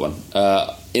you haven't got one,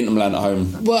 Inter Milan at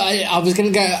home. Well, I was going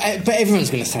to go, but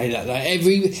everyone's going to say that though.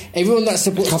 Everyone that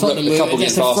supports Tottenham,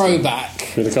 that's a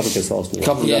throwback. With a couple against Arsenal. A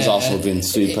couple against Arsenal have been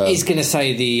superb. He's going to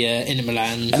say the Inter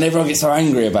Milan, and everyone gets so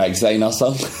angry about it saying our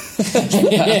song,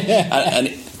 and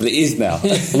it is now.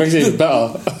 It makes it even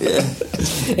better. Yeah.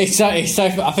 It's so. I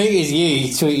think it was you who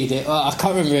tweeted it. Well, I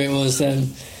can't remember who it was.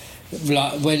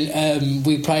 Like when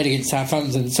we played against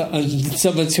Southampton, and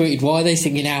someone tweeted, "Why are they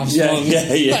singing our song?"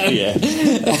 Yeah.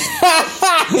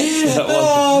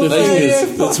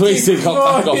 The tweets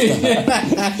got back off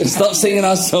that. Stop singing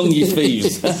our song, you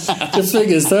thieves. The thing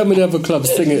is, so many other clubs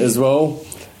sing it as well.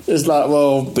 It's like,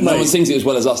 well, but no one sings it as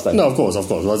well as us, though. No, of course. I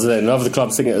was saying, other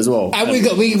clubs sing it as well, and we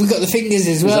got the fingers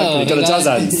as well. Exactly. Got the jazz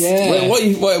hands. Yeah.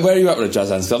 Where are you at with the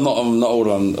jazz hands? Because I'm not all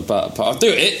on about. I'll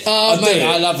do it. Oh, mate,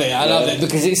 I love it. I love it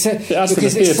because it's so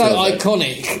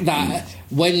iconic that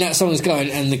when that song's going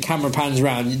and the camera pans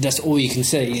around, that's all you can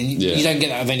see, and you don't get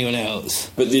that with anyone else.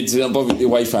 But the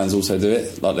away fans also do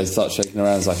it. Like, they start shaking their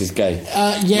hands like it's gay.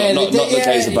 Not the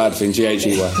gay's a bad thing.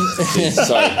 GHE way.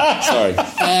 Sorry.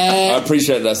 I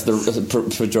appreciate that's the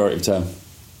pejorative term.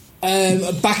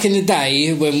 Back in the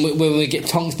day when we get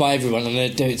tonked by everyone and they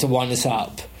do it to wind us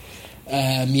up.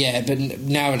 But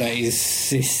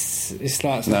nowadays it's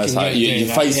like you're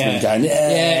facing them going,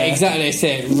 yeah, exactly, that's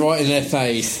it, right in their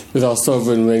face with our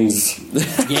sovereign rings,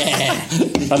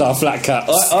 and our flat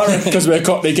caps, because we're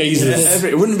Cockney geezers.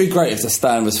 It wouldn't be great if the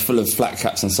stand was full of flat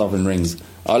caps and sovereign rings.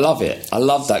 I love it. I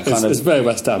love that kind of. It's very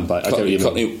West Ham, but I get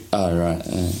what you mean. Oh right.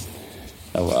 Yeah.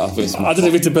 I don't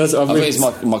think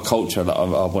it's my culture that I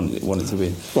want it to be.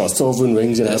 What, sovereign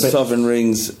rings? Sovereign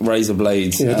rings, razor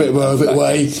blades. Yeah, a bit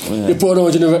way. Yeah. You put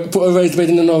a razor blade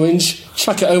in an orange,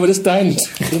 chuck it over the stand.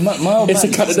 It's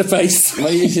a cut in the face.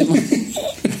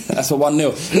 That's a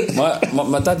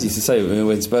 1-0. My dad used to say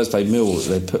when Spurs played Mill,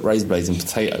 they'd put razor blades in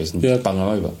potatoes and bung them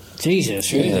over.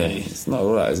 Jesus, really? Yeah, it's not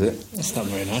all that, is it? That's not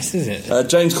very nice, is it?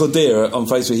 James Cordier on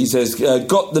Facebook, he says,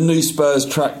 got the new Spurs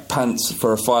track pants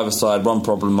for a five-a-side. One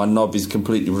problem, my knob is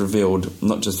completely revealed,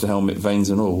 not just the helmet, veins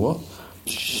and all. What?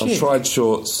 Shit. I've tried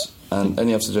shorts, and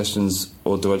any other suggestions,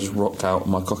 or do I just rock out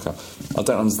my cock out? I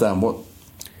don't understand. What?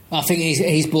 I think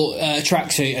he's bought a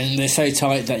tracksuit and they're so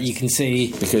tight that you can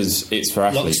see, because it's for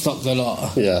athletes. Lock, stock, the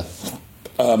lot. Yeah.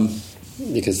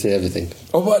 You can see everything.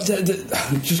 Oh, but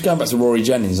just going back to Rory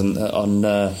Jennings from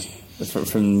the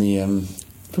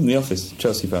Office,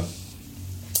 Chelsea fan.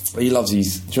 He loves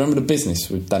his. Do you remember The Business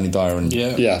with Danny Dyer and?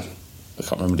 Yeah. I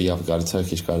can't remember the other guy, the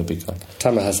Turkish guy, the big guy.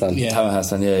 Tamer Hassan. Tamer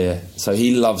Hassan, yeah. So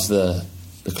he loves the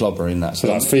clobber in that. So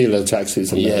like Fila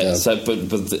tracksuits and yeah. So, but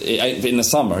in the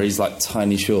summer he's like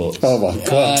tiny shorts. Oh my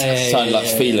god! Something like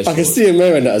Fila shorts. I can see him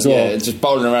wearing that as well. Yeah, just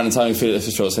bowling around in tiny Fila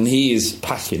shorts, and he is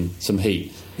packing some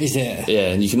heat. Is it?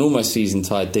 Yeah, and you can almost see his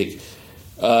entire dick.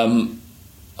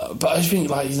 But I just think,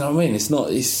 like, you know what I mean?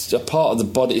 It's a part of the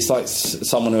body. It's like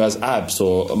someone who has abs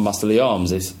or muscly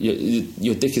arms.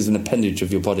 Your dick is an appendage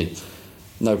of your body.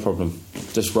 No problem.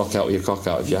 Just rock out with your cock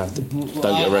out if you have to. Don't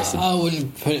get arrested. I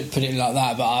wouldn't put it like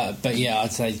that, but yeah,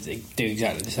 I'd say do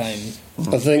exactly the same.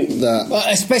 I think that, well,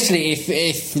 especially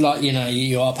if like, you know,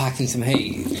 you are packing some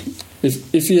heat.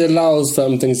 If you allow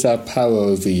certain things to have power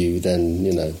over you, then,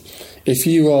 you know, if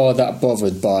you are that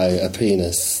bothered by a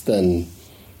penis, then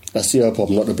that's your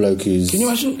problem, not the bloke who's... Can you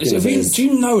imagine? Do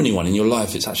you know anyone in your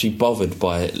life that's actually bothered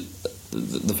by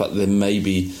the fact that there may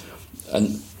be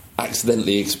an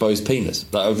accidentally exposed penis?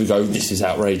 That would go, this is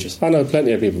outrageous. I know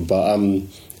plenty of people, but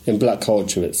in black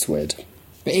culture it's weird.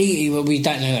 But we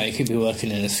don't know that. He could be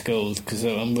working in a school, because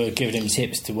we're giving him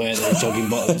tips to wear their jogging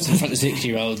bottoms in front of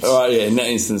 6-year-olds. All right, yeah, in that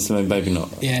instance, I mean, maybe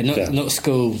not. Yeah, not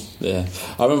school. Yeah.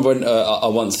 I remember when I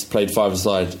once played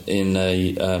five-a-side in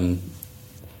a...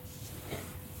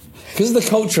 because of the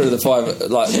culture of the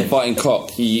fighting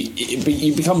cock,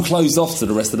 you become closed off to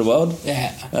the rest of the world.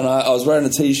 Yeah. And I was wearing a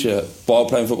T-shirt while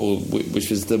playing football,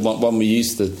 which was the one we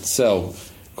used to sell,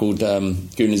 called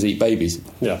Gooners Eat Babies.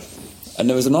 Yeah. And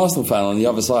there was an Arsenal fan on the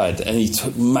other side, and he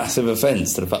took massive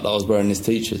offence to the fact that I was wearing this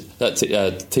T-shirt. That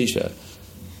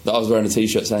I was wearing a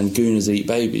T-shirt saying "Gooners Eat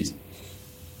Babies."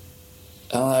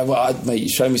 And I'm like, well, mate,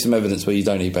 show me some evidence where you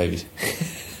don't eat babies,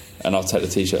 and I'll take the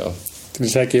T-shirt off. Did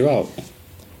he take you out?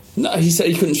 No, he said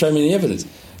he couldn't show me any evidence.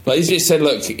 But he just said,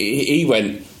 look, he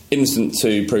went innocent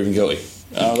to proven guilty.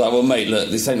 And I was like, well, mate, look,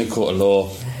 this ain't a court of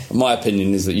law. My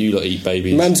opinion is that you lot eat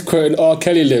babies. Man's quoting R.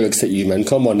 Kelly lyrics at you, man.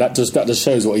 Come on, that just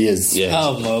shows what he is. Yeah.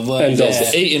 Oh my word!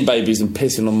 Eating babies and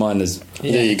pissing on minors.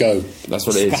 Yeah. There you go. That's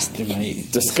what it is. Disgusting, mate.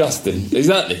 Disgusting.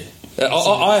 Exactly.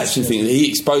 I actually think that he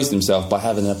exposed himself by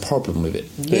having a problem with it.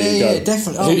 There you go. Yeah,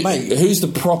 definitely. Mate. Who's the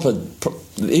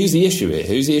who's the issue here?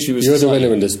 Who's the issue with You're society? the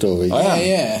winner in this story. I am.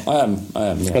 Yeah. I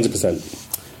am. Yeah. 100%.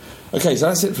 Okay, so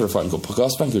that's it for the Fighting Cock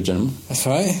podcast. Thank you, gentlemen. That's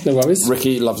right. No worries.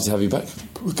 Ricky, lovely to have you back.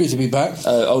 Good to be back.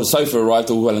 The sofa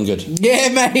arrived, all well and good. Yeah,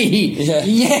 mate.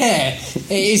 Yeah.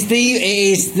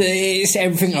 It's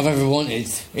everything I've ever wanted.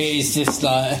 It is just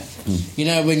like, you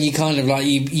know, when you kind of like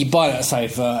you buy that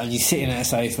sofa and you sit in that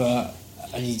sofa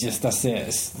and you just, that's it.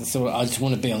 That's all. I just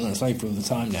want to be on that sofa all the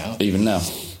time now. Even now.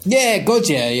 Yeah, God,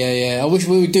 yeah. I wish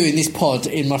we were doing this pod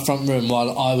in my front room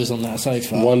while I was on that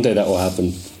sofa. One day that will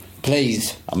happen.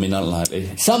 Please. I mean,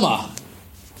 unlikely. Summer.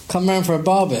 Come round for a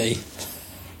barbie.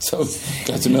 So,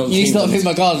 go to Milton You stop Keynes. in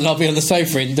my garden, I'll be on the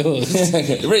sofa indoors.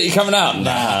 Really, you coming out?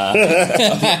 Nah.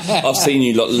 I've seen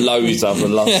you loads over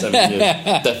the last 7 years.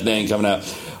 Definitely ain't coming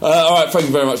out. All right, thank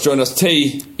you very much for joining us.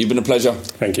 T, you've been a pleasure.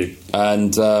 Thank you.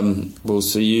 And we'll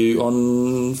see you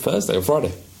on Thursday or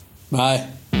Friday. Bye.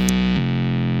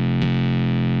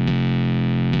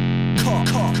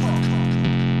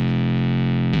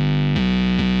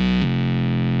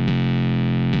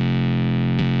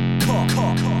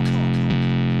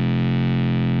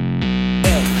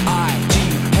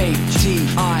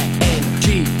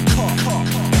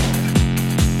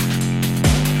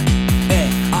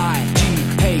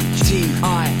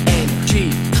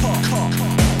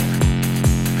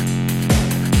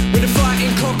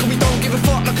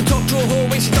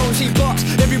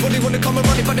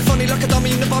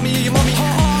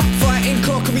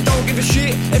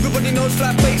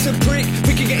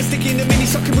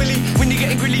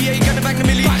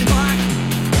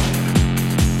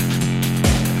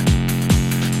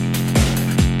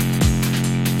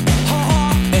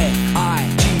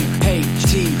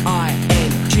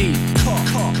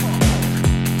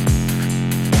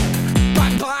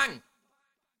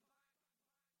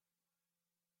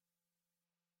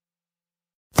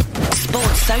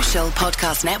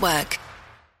 Podcast Network.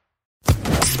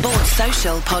 Sports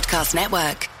Social Podcast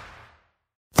Network.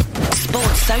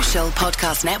 Sports Social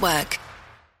Podcast Network.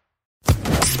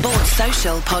 Sports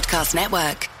Social Podcast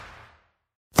Network.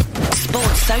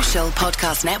 Sports Social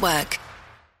Podcast Network.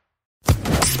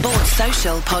 Sports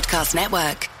Social Podcast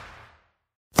Network.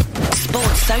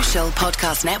 Sports Social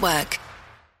Podcast Network.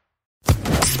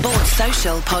 Sports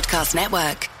Social Podcast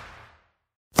Network.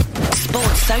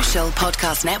 Sports Social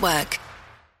Podcast Network.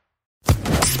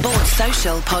 Sports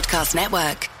Social Podcast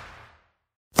Network.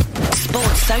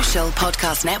 Sports Social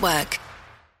Podcast Network.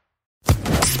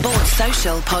 Sports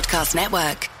Social Podcast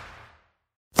Network.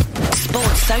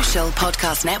 Sports Social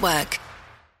Podcast Network.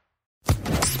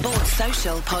 Sports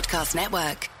Social Podcast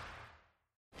Network.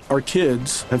 Our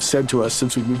kids have said to us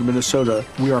since we moved to Minnesota,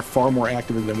 we are far more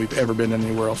active than we've ever been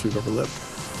anywhere else we've ever lived.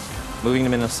 Moving to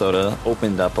Minnesota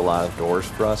opened up a lot of doors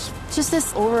for us. Just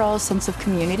this overall sense of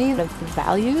community, of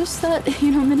values that,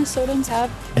 Minnesotans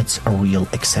have. It's a real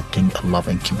accepting,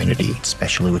 loving community,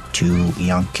 especially with 2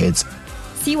 young kids.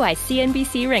 See why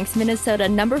CNBC ranks Minnesota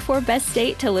number 4 best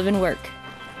state to live and work.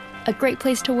 A great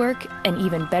place to work, an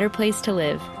even better place to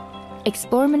live.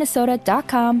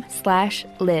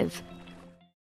 ExploreMinnesota.com/live.